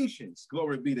limitations,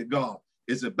 glory be to God,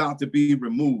 is about to be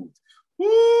removed.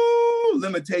 Woo!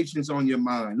 Limitations on your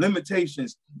mind,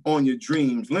 limitations on your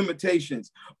dreams,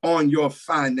 limitations on your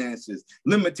finances,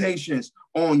 limitations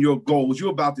on your goals. You're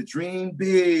about to dream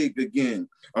big again.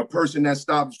 A person that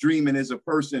stops dreaming is a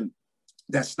person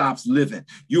that stops living.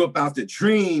 You're about to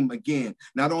dream again.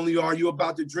 Not only are you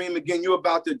about to dream again, you're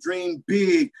about to dream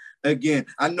big again.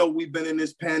 I know we've been in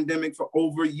this pandemic for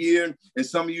over a year, and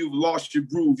some of you have lost your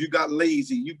groove. You got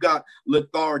lazy. You got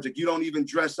lethargic. You don't even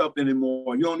dress up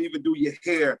anymore. You don't even do your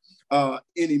hair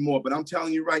anymore. But I'm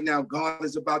telling you right now, God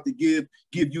is about to give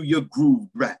you your groove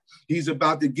back. He's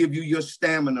about to give you your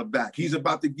stamina back. He's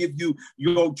about to give you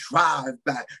your drive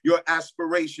back. Your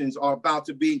aspirations are about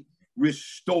to be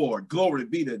restored. Glory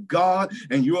be to God.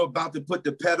 And you're about to put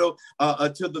the pedal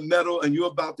to the metal, and you're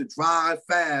about to drive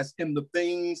fast in the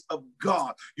things of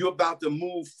God. You're about to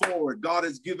move forward. God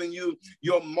has given you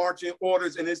your marching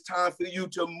orders, and it's time for you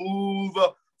to move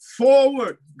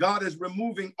forward. God is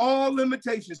removing all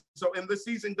limitations. So in this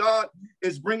season, God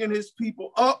is bringing his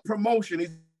people up, promotion. He's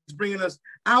bringing us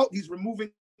out. He's removing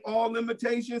all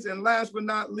limitations. And last but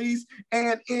not least,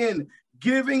 and in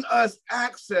giving us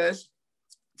access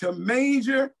to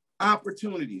major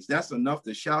opportunities. That's enough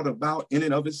to shout about in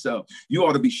and of itself. You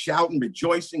ought to be shouting,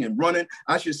 rejoicing, and running.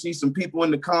 I should see some people in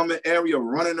the comment area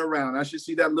running around. I should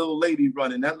see that little lady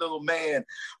running, that little man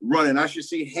running. I should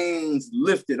see hands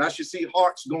lifted. I should see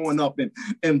hearts going up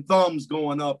and thumbs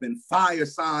going up and fire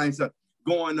signs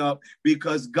going up,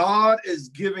 because God is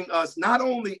giving us not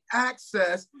only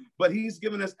access, but he's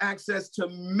giving us access to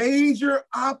major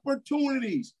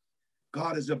opportunities.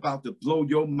 God is about to blow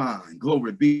your mind.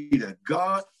 Glory be to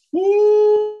God.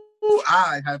 Ooh,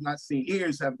 eye have not seen,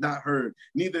 ears have not heard,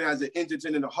 neither has it entered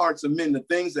into the hearts of men the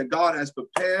things that God has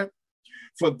prepared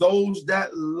for those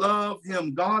that love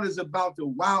him. God is about to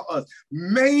wow us.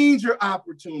 Major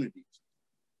opportunities.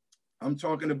 I'm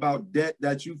talking about debt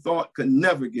that you thought could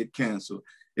never get canceled.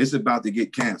 It's about to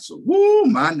get canceled. Woo,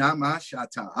 my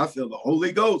shata. I feel the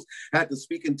Holy Ghost had to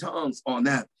speak in tongues on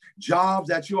that. Jobs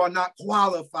that you are not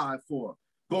qualified for,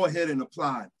 go ahead and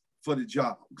apply for the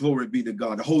job. Glory be to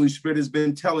God. The Holy Spirit has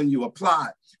been telling you, apply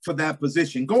for that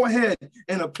position. Go ahead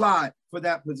and apply for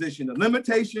that position. The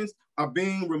limitations are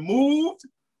being removed,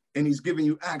 and he's giving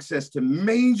you access to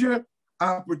major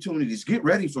opportunities. Get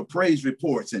ready for praise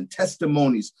reports and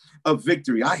testimonies of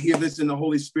victory. I hear this in the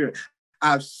Holy Spirit.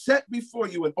 I've set before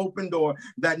you an open door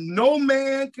that no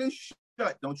man can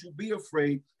shut. Don't you be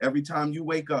afraid. Every time you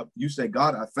wake up, you say,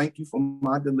 God, I thank you for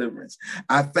my deliverance.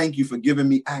 I thank you for giving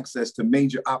me access to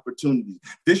major opportunities.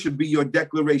 This should be your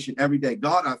declaration every day.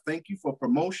 God, I thank you for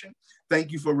promotion.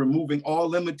 Thank you for removing all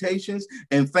limitations.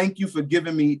 And thank you for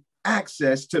giving me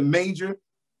access to major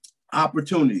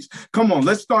opportunities. Come on,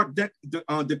 let's start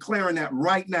declaring that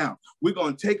right now. We're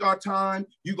going to take our time.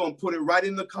 You're going to put it right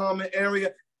in the comment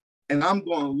area, and I'm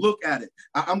going to look at it.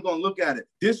 I'm going to look at it.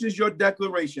 This is your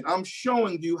declaration. I'm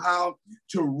showing you how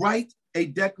to write a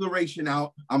declaration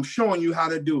out. I'm showing you how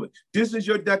to do it. This is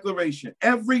your declaration.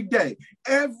 Every day,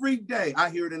 I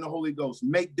hear it in the Holy Ghost.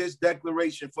 Make this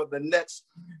declaration for the next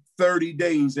 30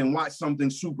 days and watch something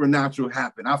supernatural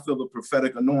happen. I feel the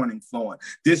prophetic anointing flowing.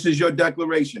 This is your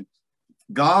declaration.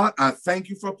 God, I thank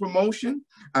you for promotion.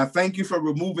 I thank you for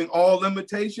removing all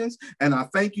limitations. And I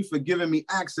thank you for giving me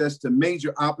access to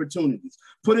major opportunities.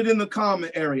 Put it in the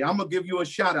comment area. I'm going to give you a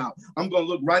shout out. I'm going to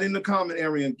look right in the comment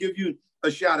area and give you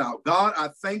a shout out. God, I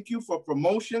thank you for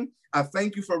promotion. I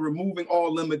thank you for removing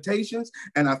all limitations.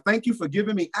 And I thank you for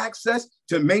giving me access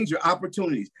to major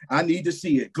opportunities. I need to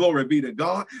see it. Glory be to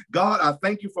God. God, I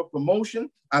thank you for promotion.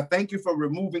 I thank you for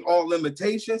removing all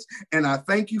limitations. And I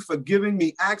thank you for giving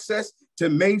me access to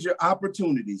major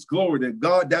opportunities. Glory to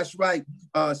God. That's right,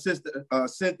 Sister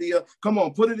Cynthia. Come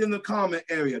on, put it in the comment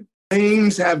area.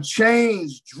 Things have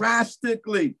changed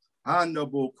drastically. And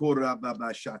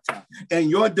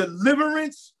your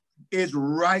deliverance is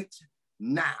right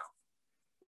now.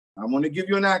 I want to give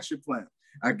you an action plan.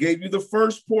 I gave you the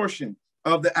first portion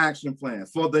of the action plan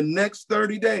for the next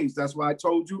 30 days. That's why I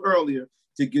told you earlier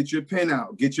to get your pen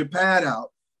out, get your pad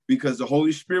out, because the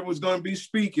Holy Spirit was going to be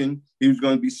speaking. He was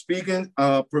going to be speaking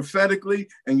prophetically,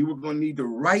 and you were going to need to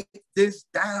write this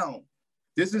down.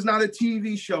 This is not a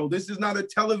TV show. This is not a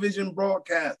television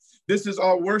broadcast. This is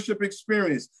our worship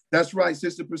experience. That's right,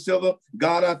 Sister Priscilla.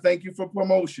 God, I thank you for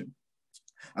promotion.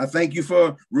 I thank you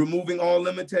for removing all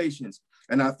limitations.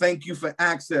 And I thank you for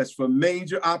access for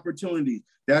major opportunities.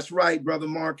 That's right, Brother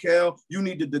Markel. You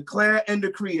need to declare and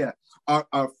decree that.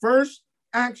 Our first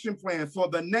action plan for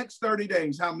the next 30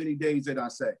 days. How many days did I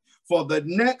say? For the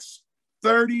next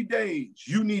 30 days,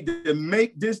 you need to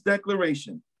make this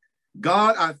declaration.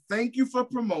 God, I thank you for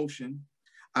promotion.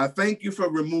 I thank you for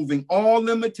removing all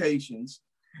limitations.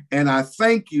 And I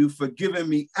thank you for giving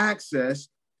me access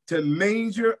to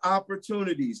major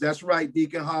opportunities. That's right,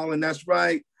 Deacon Holland. That's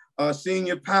right,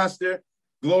 Senior Pastor.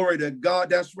 Glory to God.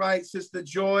 That's right, Sister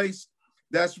Joyce.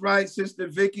 That's right, Sister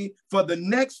Vicky. For the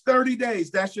next 30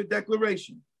 days, that's your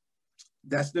declaration.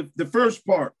 That's the first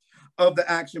part of the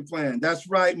action plan. That's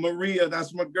right, Maria.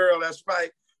 That's my girl. That's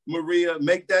right, Maria.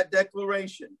 Make that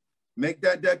declaration. Make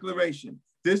that declaration.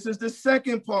 This is the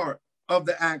second part of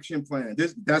the action plan.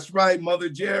 That's right, Mother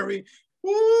Jerry.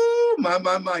 Woo, my.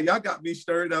 Y'all got me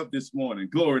stirred up this morning.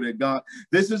 Glory to God.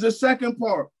 This is the second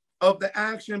part of the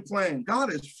action plan.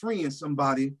 God is freeing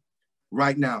somebody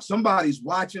right now. Somebody's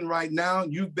watching right now.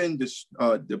 You've been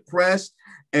depressed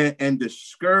and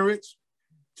discouraged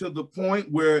to the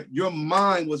point where your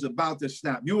mind was about to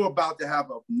snap. You were about to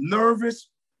have a nervous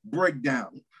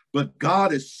breakdown. But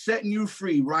God is setting you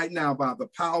free right now by the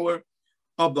power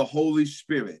of the Holy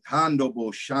Spirit. God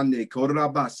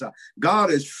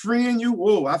is freeing you.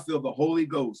 Oh, I feel the Holy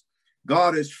Ghost.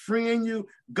 God is freeing you.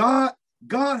 God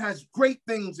has great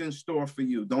things in store for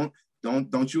you. Don't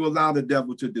you allow the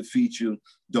devil to defeat you.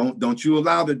 Don't you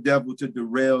allow the devil to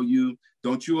derail you.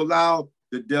 Don't you allow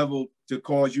the devil to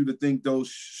cause you to think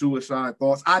those suicide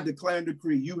thoughts. I declare and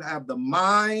decree you have the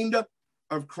mind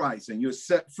of Christ and you're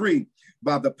set free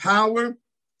by the power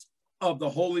of the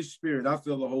Holy Spirit. I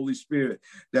feel the Holy Spirit.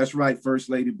 That's right, First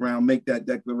Lady Brown. Make that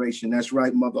declaration. That's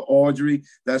right, Mother Audrey.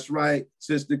 That's right,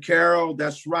 Sister Carol.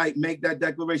 That's right. Make that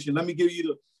declaration. Let me give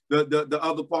you the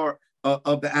other part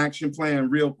of the action plan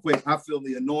real quick. I feel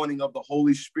the anointing of the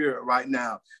Holy Spirit right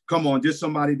now. Come on, just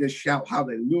somebody just shout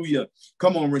hallelujah.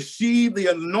 Come on, receive the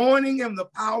anointing and the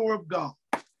power of God.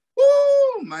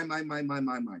 Woo! My.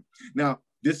 Now,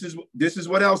 this is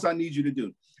what else I need you to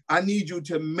do. I need you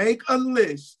to make a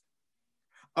list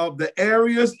of the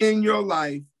areas in your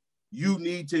life you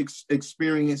need to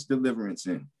experience deliverance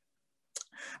in.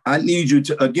 I need you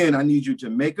to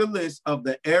make a list of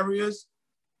the areas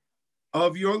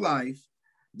of your life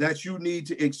that you need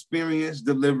to experience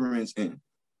deliverance in.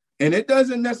 And it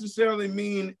doesn't necessarily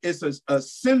mean it's a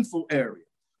sinful area.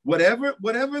 Whatever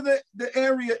the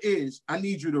area is, I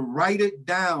need you to write it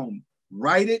down.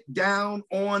 Write it down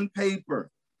on paper.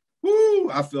 Woo,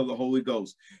 I feel the Holy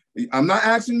Ghost. I'm not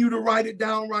asking you to write it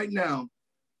down right now,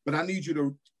 but I need you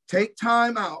to take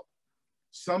time out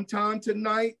sometime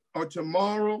tonight or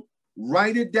tomorrow.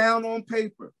 Write it down on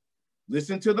paper.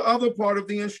 Listen to the other part of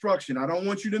the instruction. I don't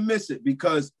want you to miss it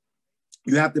because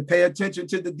you have to pay attention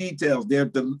to the details.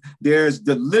 There's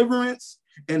deliverance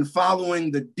in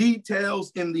following the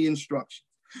details in the instruction.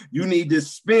 You need to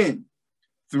spend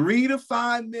 3 to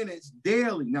 5 minutes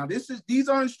daily. Now, these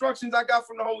are instructions I got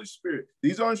from the Holy Spirit.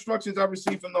 These are instructions I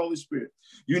received from the Holy Spirit.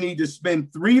 You need to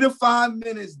spend 3 to 5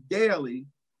 minutes daily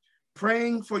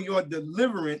praying for your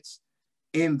deliverance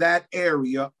in that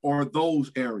area or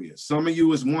those areas. Some of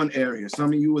you is one area.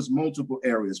 Some of you is multiple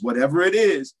areas. Whatever it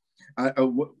is,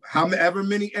 however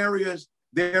many areas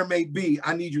there may be,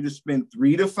 I need you to spend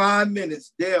 3 to 5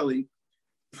 minutes daily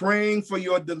praying for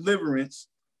your deliverance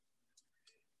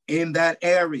in that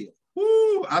area.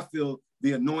 Woo, I feel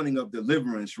the anointing of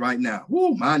deliverance right now.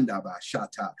 Woo, mandaba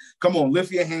shata. Come on,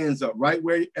 lift your hands up right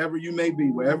wherever you may be,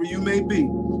 wherever you may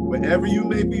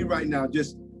be right now.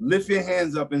 Just lift your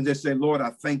hands up and just say, Lord, I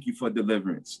thank you for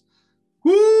deliverance.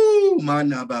 Woo,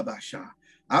 mandaba sha.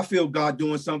 I feel God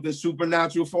doing something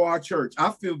supernatural for our church.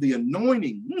 I feel the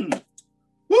anointing.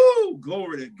 Woo!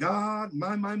 Glory to God.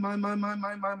 My.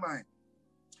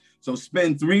 So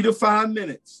spend 3 to 5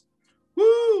 minutes.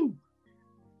 Woo!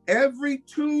 Every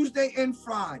Tuesday and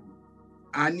Friday,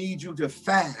 I need you to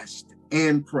fast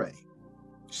and pray.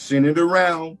 Send it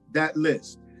around that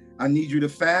list. I need you to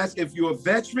fast. If you're a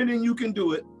veteran and you can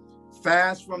do it,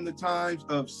 fast from the times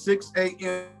of 6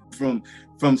 a.m.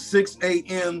 from 6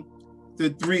 a.m. to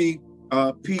 3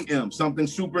 p.m. Something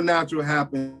supernatural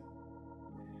happened.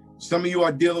 Some of you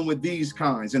are dealing with these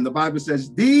kinds, and the Bible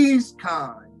says these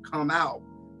kind come out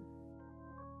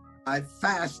by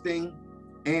fasting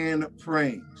and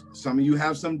praying. Some of you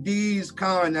have some these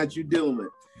kind that you're dealing with.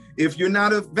 If you're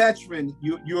not a veteran,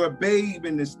 you're a babe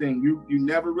in this thing. You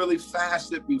never really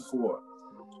fasted before.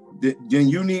 Then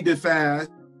you need to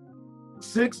fast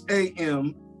 6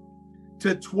 a.m.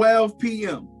 to 12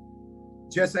 p.m.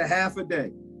 Just a half a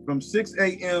day, from 6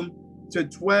 a.m. to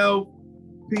 12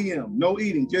 p.m. No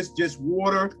eating, just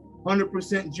water,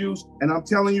 100% juice. And I'm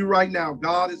telling you right now,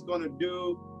 God is going to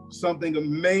do something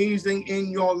amazing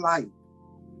in your life.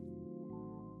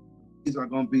 These are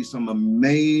going to be some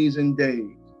amazing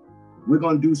days. We're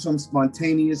going to do some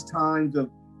spontaneous times of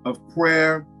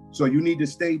prayer. So you need to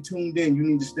stay tuned in. You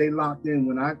need to stay locked in.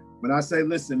 When I say,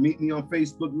 listen, meet me on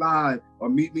Facebook Live or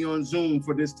meet me on Zoom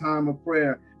for this time of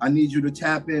prayer, I need you to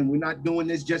tap in. We're not doing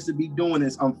this just to be doing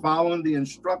this. I'm following the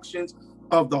instructions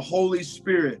of the Holy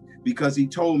Spirit, because he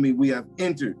told me we have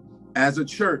entered as a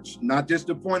church, not just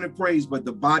the Point of Praise, but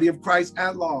the body of Christ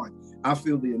at large. I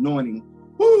feel the anointing,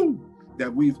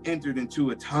 that we've entered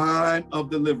into a time of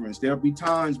deliverance. There'll be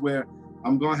times where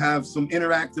I'm going to have some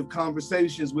interactive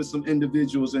conversations with some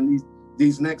individuals, and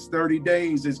these next 30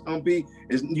 days,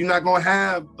 you're not going to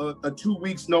have a 2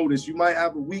 weeks notice. You might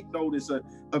have a week notice, a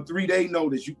 3-day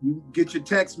notice. You get your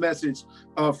text message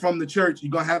from the church.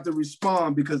 You're going to have to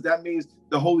respond, because that means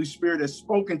the Holy Spirit has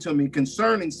spoken to me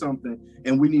concerning something,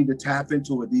 and we need to tap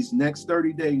into it. These next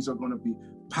 30 days are going to be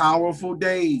powerful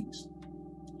days.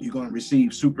 You're going to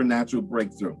receive supernatural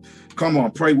breakthrough. Come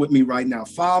on, pray with me right now.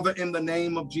 Father, in the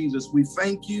name of Jesus, we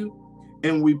thank you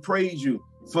and we praise you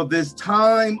for this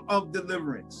time of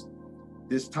deliverance,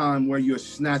 this time where you're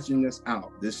snatching us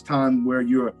out, this time where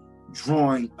you're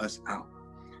drawing us out.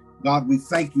 God, we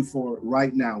thank you for it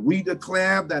right now. We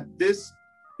declare that this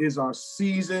is our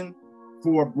season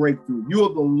for breakthrough. You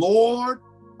are the Lord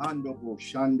of the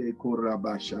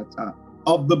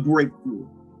breakthrough.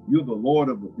 You're the Lord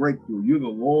of the breakthrough. You're the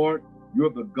Lord.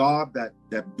 You're the God that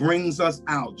brings us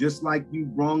out, just like you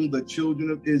brought the children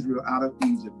of Israel out of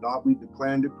Egypt. God, we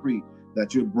declare and decree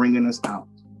that you're bringing us out.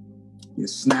 You're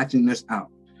snatching us out.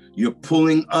 You're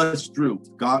pulling us through.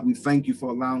 God, we thank you for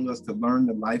allowing us to learn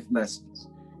the life lessons,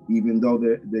 even though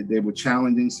they were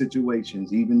challenging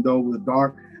situations, even though it was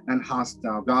dark and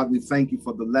hostile. God, we thank you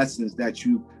for the lessons that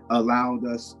you allowed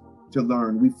us to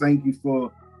learn. We thank you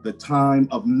for the time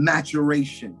of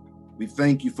maturation. We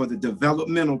thank you for the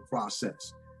developmental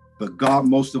process. But God,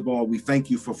 most of all, we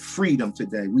thank you for freedom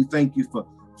today. We thank you for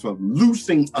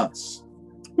loosing us.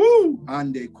 Woo!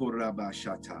 Ande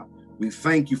korabashata. We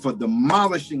thank you for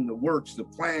demolishing the works, the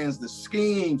plans, the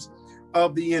schemes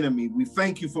of the enemy. We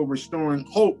thank you for restoring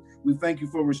hope. We thank you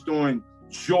for restoring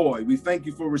joy. We thank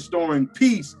you for restoring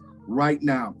peace right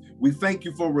now. We thank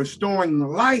you for restoring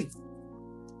life.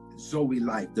 Zoe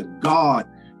life, the God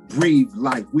breathe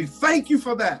life. We thank you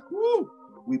for that. Woo!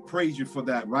 We praise you for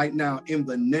that right now in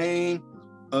the name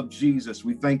of Jesus.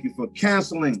 We thank you for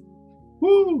canceling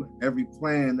every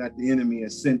plan that the enemy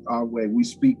has sent our way. We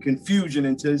speak confusion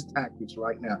into his tactics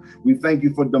right now. We thank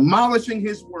you for demolishing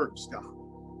his works, God.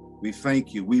 We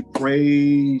thank you. We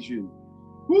praise you.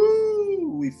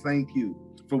 We thank you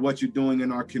for what you're doing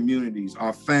in our communities,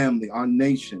 our family, our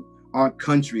nation, our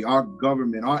country, our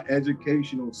government, our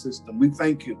educational system. We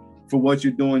thank you for what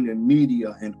you're doing in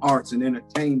media and arts and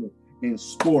entertainment and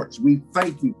sports. We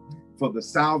thank you for the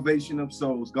salvation of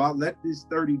souls. God, let these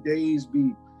 30 days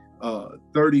be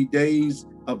 30 days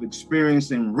of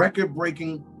experiencing a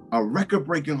record-breaking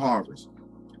harvest.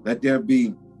 Let there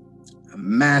be a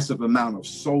massive amount of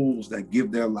souls that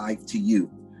give their life to you.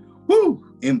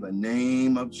 In the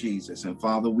name of Jesus. And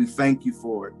Father, we thank you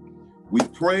for it. We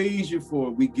praise you for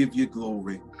it. We give you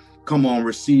glory. Come on,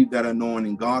 receive that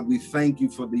anointing. God, we thank you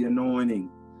for the anointing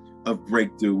of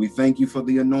breakthrough. We thank you for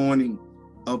the anointing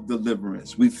of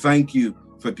deliverance. We thank you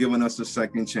for giving us a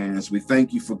second chance. We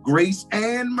thank you for grace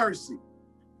and mercy.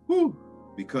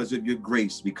 Because of your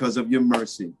grace, because of your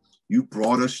mercy, you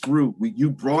brought us through. You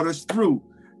brought us through.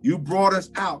 You brought us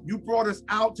out. You brought us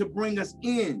out to bring us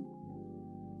in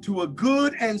to a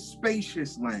good and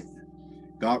spacious land.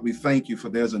 God, we thank you for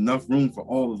there's enough room for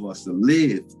all of us to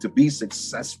live, to be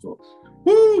successful,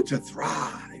 woo, to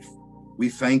thrive. We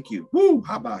thank you. Woo,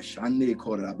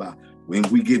 when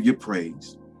we give you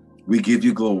praise, we give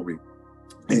you glory.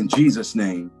 In Jesus'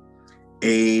 name,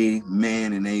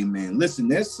 amen and amen. Listen,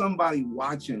 there's somebody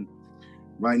watching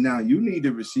right now. You need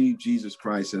to receive Jesus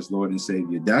Christ as Lord and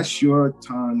Savior. That's your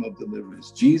time of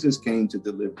deliverance. Jesus came to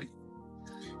deliver you.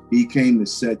 He came to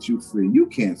set you free. You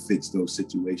can't fix those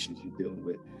situations you're dealing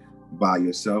with by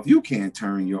yourself. You can't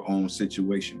turn your own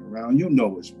situation around. You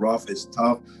know it's rough, it's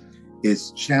tough,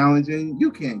 it's challenging. You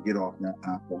can't get off that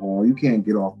alcohol. You can't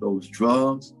get off those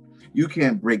drugs. You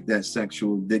can't break that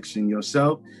sexual addiction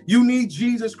yourself. You need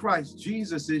Jesus Christ.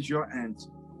 Jesus is your answer.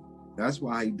 That's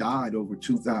why he died over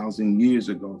 2,000 years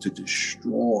ago, to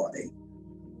destroy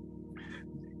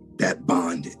that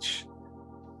bondage,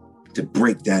 to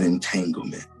break that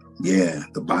entanglement. Yeah,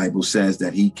 the Bible says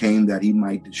that he came that he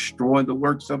might destroy the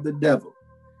works of the devil.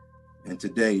 And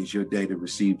today is your day to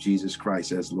receive Jesus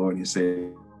Christ as Lord and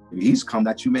Savior. He's come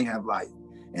that you may have life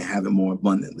and have it more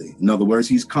abundantly. In other words,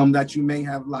 he's come that you may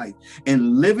have life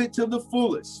and live it to the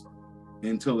fullest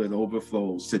until it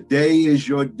overflows. Today is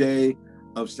your day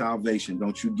of salvation.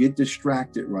 Don't you get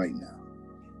distracted right now.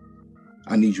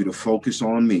 I need you to focus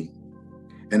on me.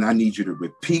 And I need you to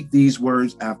repeat these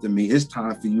words after me. It's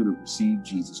time for you to receive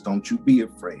Jesus. Don't you be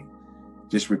afraid.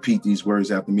 Just repeat these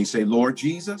words after me. Say, Lord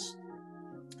Jesus,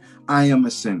 I am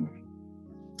a sinner,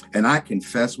 and I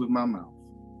confess with my mouth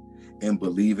and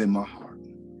believe in my heart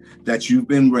that you've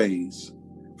been raised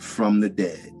from the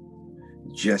dead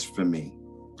just for me.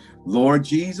 Lord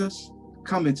Jesus,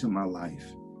 come into my life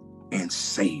and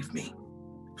save me.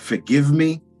 Forgive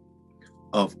me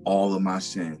of all of my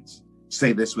sins.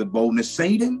 Say this with boldness.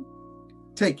 Satan,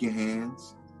 take your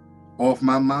hands off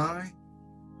my mind,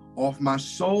 off my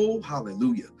soul,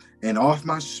 hallelujah, and off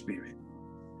my spirit.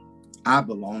 I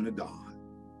belong to God.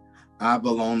 I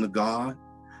belong to God.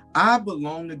 I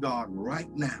belong to God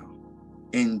right now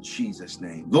in Jesus'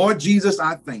 name. Lord Jesus,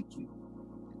 I thank you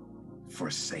for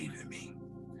saving me.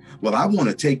 Well, I want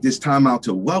to take this time out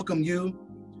to welcome you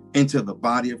into the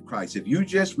body of Christ. If you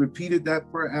just repeated that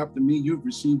prayer after me, you've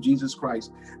received Jesus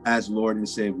Christ as Lord and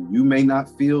Savior. You may not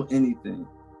feel anything.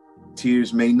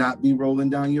 Tears may not be rolling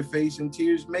down your face, and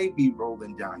tears may be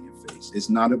rolling down your face. It's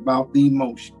not about the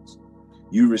emotions.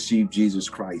 You received Jesus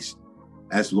Christ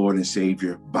as Lord and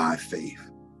Savior by faith.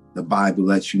 The Bible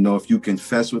lets you know if you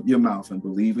confess with your mouth and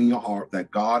believe in your heart that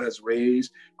God has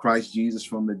raised Christ Jesus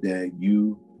from the dead,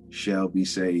 you shall be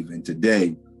saved. And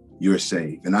today, you're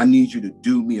saved. And I need you to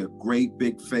do me a great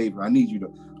big favor. I need you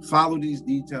to follow these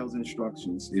details and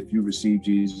instructions if you receive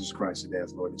Jesus Christ today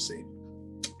as Lord and Savior.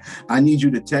 I need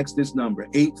you to text this number,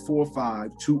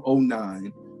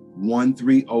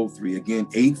 845-209-1303. Again,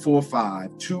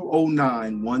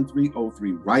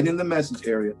 845-209-1303. Right in the message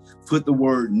area, put the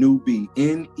word NEWB,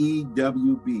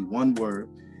 N-E-W-B, one word,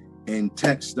 and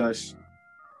text us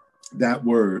that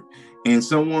word. And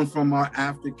someone from our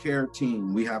aftercare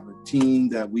team, we have a team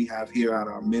that we have here at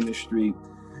our ministry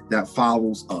that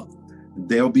follows up.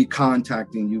 They'll be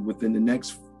contacting you within the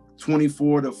next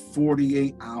 24 to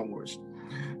 48 hours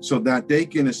so that they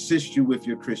can assist you with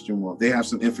your Christian walk. They have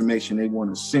some information they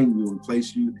want to send you and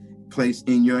place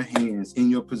in your hands, in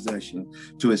your possession,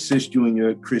 to assist you in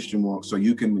your Christian walk so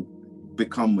you can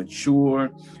become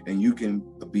mature and you can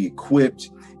be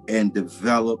equipped and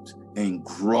developed and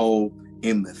grow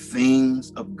in the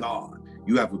things of God.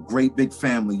 You have a great big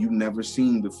family you've never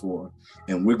seen before,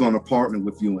 and we're going to partner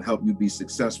with you and help you be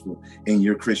successful in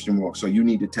your Christian walk. So you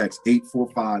need to text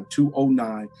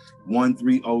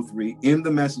 845-209-1303. In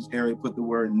the message area, put the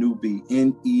word NEWB,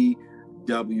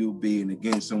 N-E-W-B. And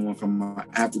again, someone from our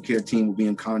aftercare team will be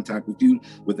in contact with you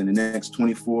within the next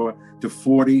 24 to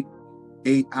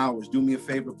 48 hours. Do me a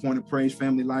favor, Point of Praise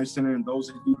Family Life Center, and those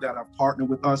of you that have partnered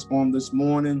with us on this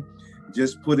morning,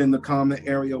 just put in the comment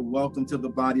area, welcome to the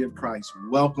body of Christ.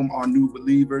 Welcome our new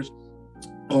believers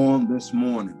on this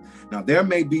morning. Now, there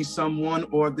may be someone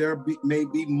or may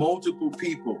be multiple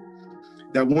people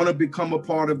that want to become a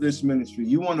part of this ministry.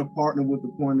 You want to partner with the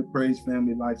Point of Praise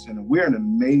Family Life Center. We're an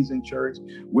amazing church.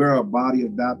 We're a body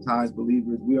of baptized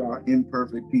believers. We are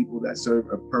imperfect people that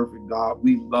serve a perfect God.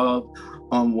 We love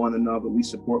one another. We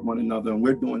support one another, and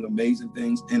we're doing amazing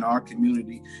things in our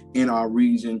community, in our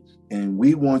region, and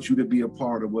we want you to be a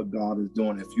part of what God is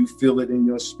doing. If you feel it in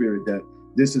your spirit that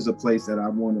this is a place that I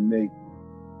want to make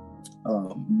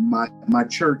my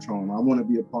church home, I want to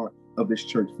be a part of this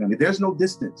church family. There's no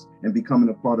distance in becoming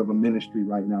a part of a ministry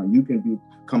right now. You can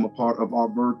become a part of our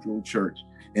virtual church,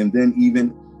 and then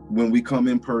even when we come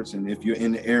in person, if you're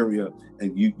in the area,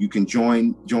 and you can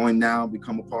join now,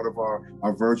 become a part of our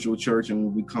virtual church. And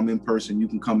when we come in person, you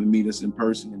can come and meet us in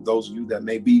person. And those of you that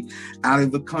may be out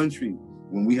of the country,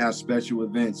 when we have special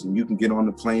events, and you can get on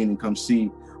the plane and come see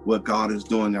what God is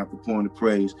doing at the Point of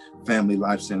Praise Family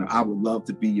Life Center. I would love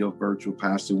to be your virtual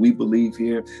pastor. We believe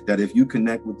here that if you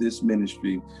connect with this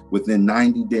ministry, within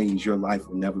 90 days, your life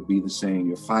will never be the same.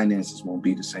 Your finances won't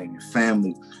be the same. Your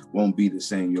family won't be the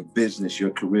same. Your business,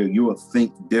 your career, you will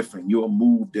think different. You will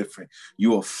move different. You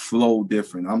will flow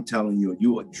different. I'm telling you,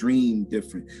 you will dream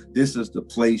different. This is the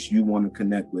place you want to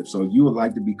connect with. So if you would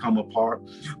like to become a part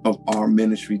of our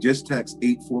ministry, just text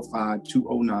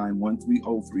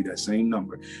 845-209-1303, that same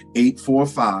number,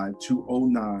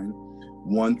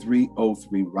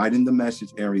 845-209-1303. Right in the message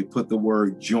area, put the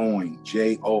word join,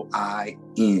 Join,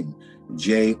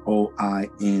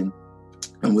 Join.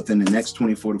 And within the next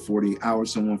 24 to 48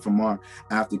 hours, someone from our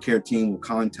aftercare team will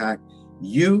contact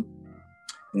you,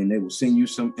 and they will send you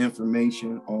some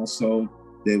information. Also,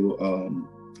 they will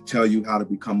tell you how to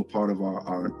become a part of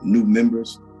our new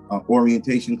members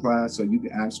orientation class, so you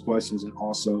can ask questions and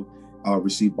also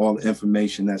receive all the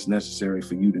information that's necessary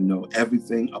for you to know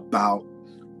everything about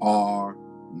our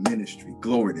ministry.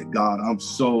 Glory to God. I'm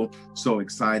so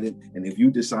excited. And if you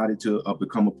decided to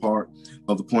become a part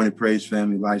of the Point of Praise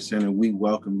Family Life Center, we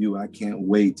welcome you. I can't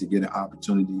wait to get an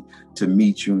opportunity to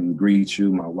meet you and greet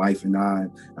you. My wife and I,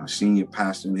 our senior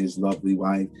pastor and his lovely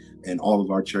wife, and all of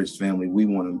our church family, we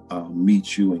want to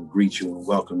meet you and greet you and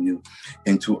welcome you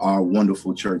into our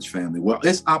wonderful church family. Well,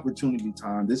 it's opportunity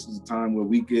time. This is a time where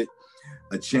we get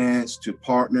a chance to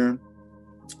partner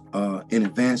in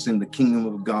advancing the kingdom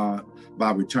of God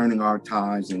by returning our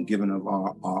tithes and giving of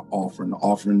our offering. The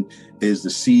offering is the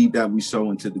seed that we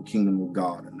sow into the kingdom of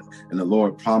God. And the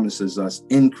Lord promises us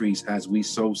increase as we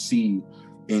sow seed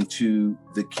into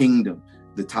the kingdom.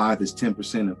 The tithe is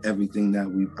 10% of everything that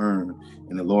we've earned.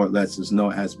 And the Lord lets us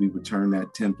know as we return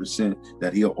that 10%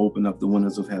 that he'll open up the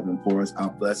windows of heaven, pour us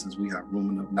out blessings we have room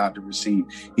enough not to receive.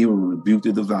 He will rebuke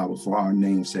the devourer for our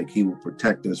name's sake. He will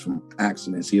protect us from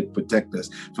accidents. He'll protect us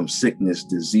from sickness,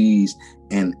 disease,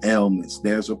 and ailments.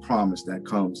 There's a promise that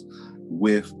comes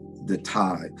with the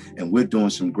tithe. And we're doing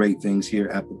some great things here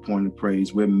at the Point of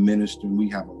Praise. We're ministering. We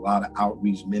have a lot of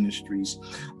outreach ministries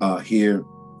here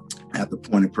at the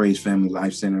Point of Praise Family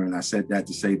Life Center. And I said that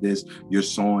to say this: you're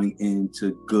sowing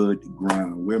into good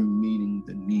ground. We're meeting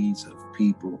the needs of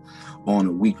people on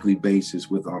a weekly basis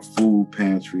with our food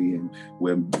pantry, and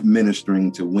we're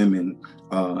ministering to women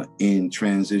in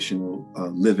transitional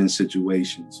living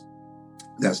situations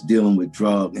that's dealing with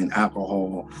drug and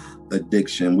alcohol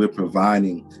addiction. We're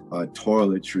providing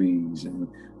toiletries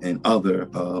and other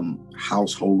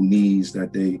household needs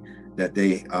that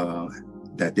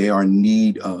they are in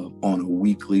need of on a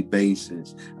weekly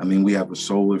basis. I mean, we have a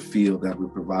solar field that we're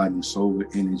providing solar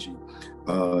energy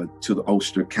to the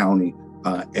Ulster County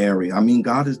area. I mean,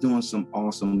 God is doing some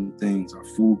awesome things. Our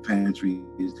food pantry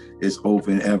is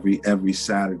open every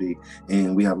Saturday,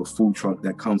 and we have a food truck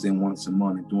that comes in once a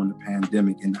month. And during the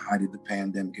pandemic, in the height of the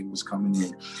pandemic, it was coming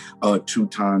in 2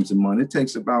 times a month. It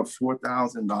takes about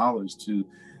 $4,000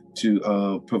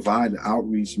 to provide the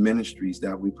outreach ministries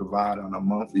that we provide on a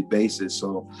monthly basis.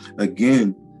 So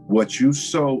again, what you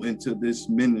sow into this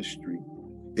ministry,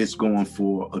 it's going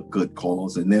for a good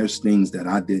cause. And there's things that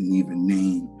I didn't even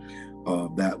name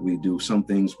that we do. Some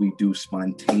things we do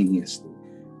spontaneously.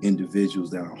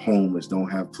 Individuals that are homeless, don't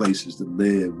have places to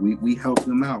live, we help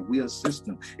them out. We assist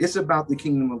them. It's about the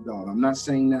kingdom of God. I'm not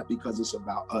saying that because it's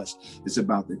about us. It's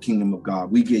about the kingdom of God.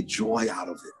 We get joy out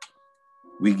of it.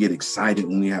 We get excited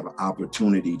when we have an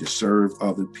opportunity to serve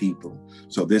other people.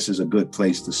 So this is a good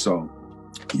place to sow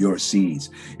your seeds.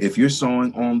 If you're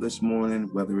sowing on this morning,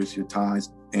 whether it's your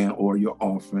tithes and or your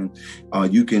offering,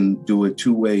 you can do it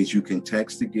 2 ways. You can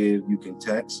text to give. You can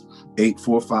text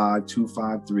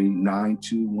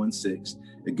 845-253-9216.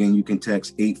 Again, you can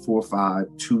text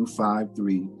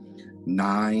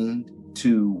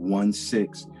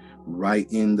 845-253-9216. Right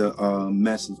in the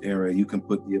message area, you can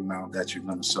put the amount that you're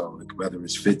going to sow, whether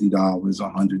it's $50,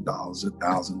 $100,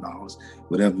 $1,000,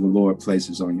 whatever the Lord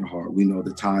places on your heart. We know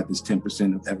the tithe is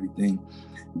 10% of everything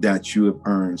that you have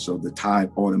earned, so the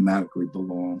tithe automatically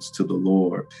belongs to the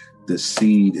Lord. The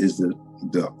seed is the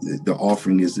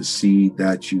offering is the seed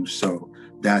that you sow.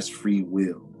 That's free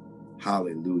will.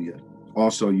 Hallelujah.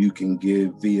 Also, you can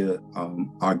give via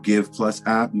our Give Plus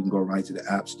app. You can go right to the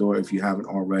App Store if you haven't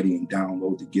already and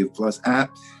download the Give Plus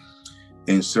app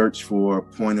and search for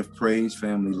Point of Praise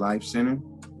Family Life Center.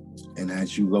 And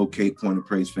as you locate Point of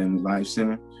Praise Family Life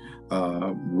Center,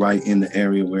 right in the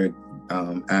area where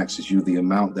asks you the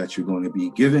amount that you're going to be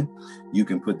given. You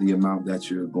can put the amount that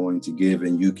you're going to give,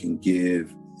 and you can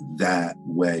give that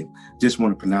way. Just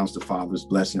want to pronounce the Father's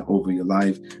blessing over your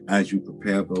life as you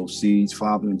prepare those seeds.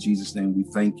 Father, in Jesus' name, we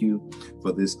thank you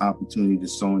for this opportunity to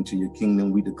sow into your kingdom.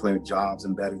 We declare jobs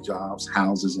and better jobs,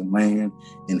 houses and land,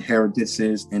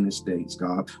 inheritances and estates,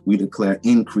 God. We declare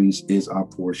increase is our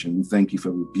portion. We thank you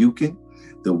for rebuking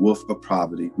the wolf of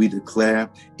poverty. We declare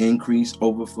increase,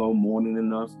 overflow, more than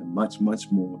enough, and much,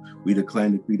 much more. We declare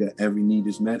and decree that every need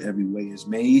is met, every way is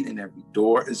made, and every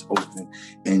door is open.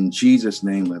 In Jesus'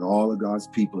 name, let all of God's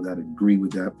people that agree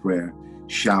with that prayer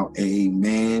shout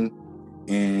amen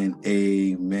and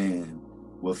amen.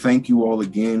 Well, thank you all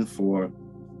again for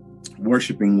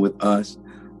worshiping with us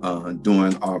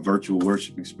during our virtual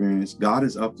worship experience. God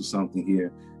is up to something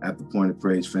here at the Point of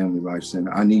Praise Family Life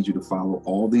Center. I need you to follow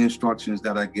all the instructions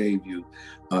that I gave you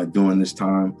during this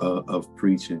time of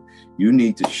preaching. You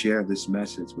need to share this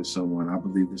message with someone. I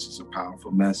believe this is a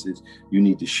powerful message. You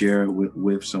need to share it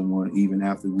with someone even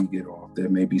after we get off. There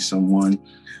may be someone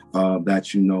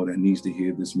that you know that needs to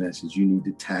hear this message. You need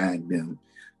to tag them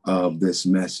of this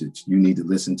message. You need to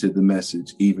listen to the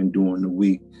message even during the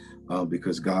week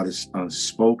because God has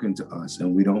spoken to us,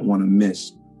 and we don't want to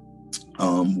miss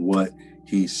what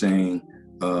he's saying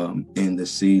in the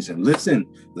season. Listen,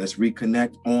 let's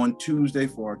reconnect on Tuesday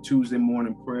for our Tuesday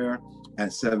morning prayer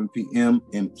at 7 p.m.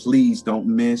 And please don't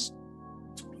miss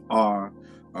our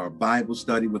Bible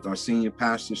study with our senior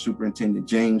pastor, Superintendent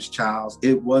James Childs.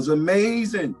 It was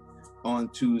amazing on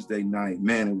Tuesday night.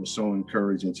 Man, it was so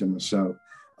encouraging to myself.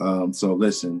 So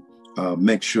listen,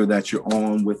 make sure that you're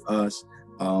on with us.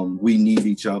 We need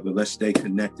each other. Let's stay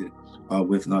connected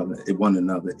with one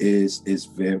another is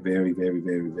very, very, very,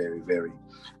 very, very, very,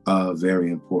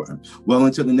 very important. Well,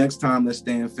 until the next time, let's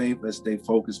stay in faith. Let's stay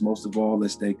focused. Most of all,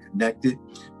 let's stay connected,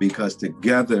 because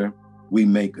together we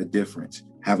make a difference.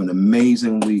 Have an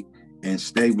amazing week and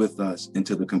stay with us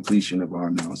until the completion of our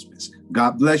announcements.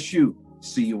 God bless you.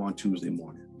 See you on Tuesday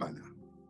morning.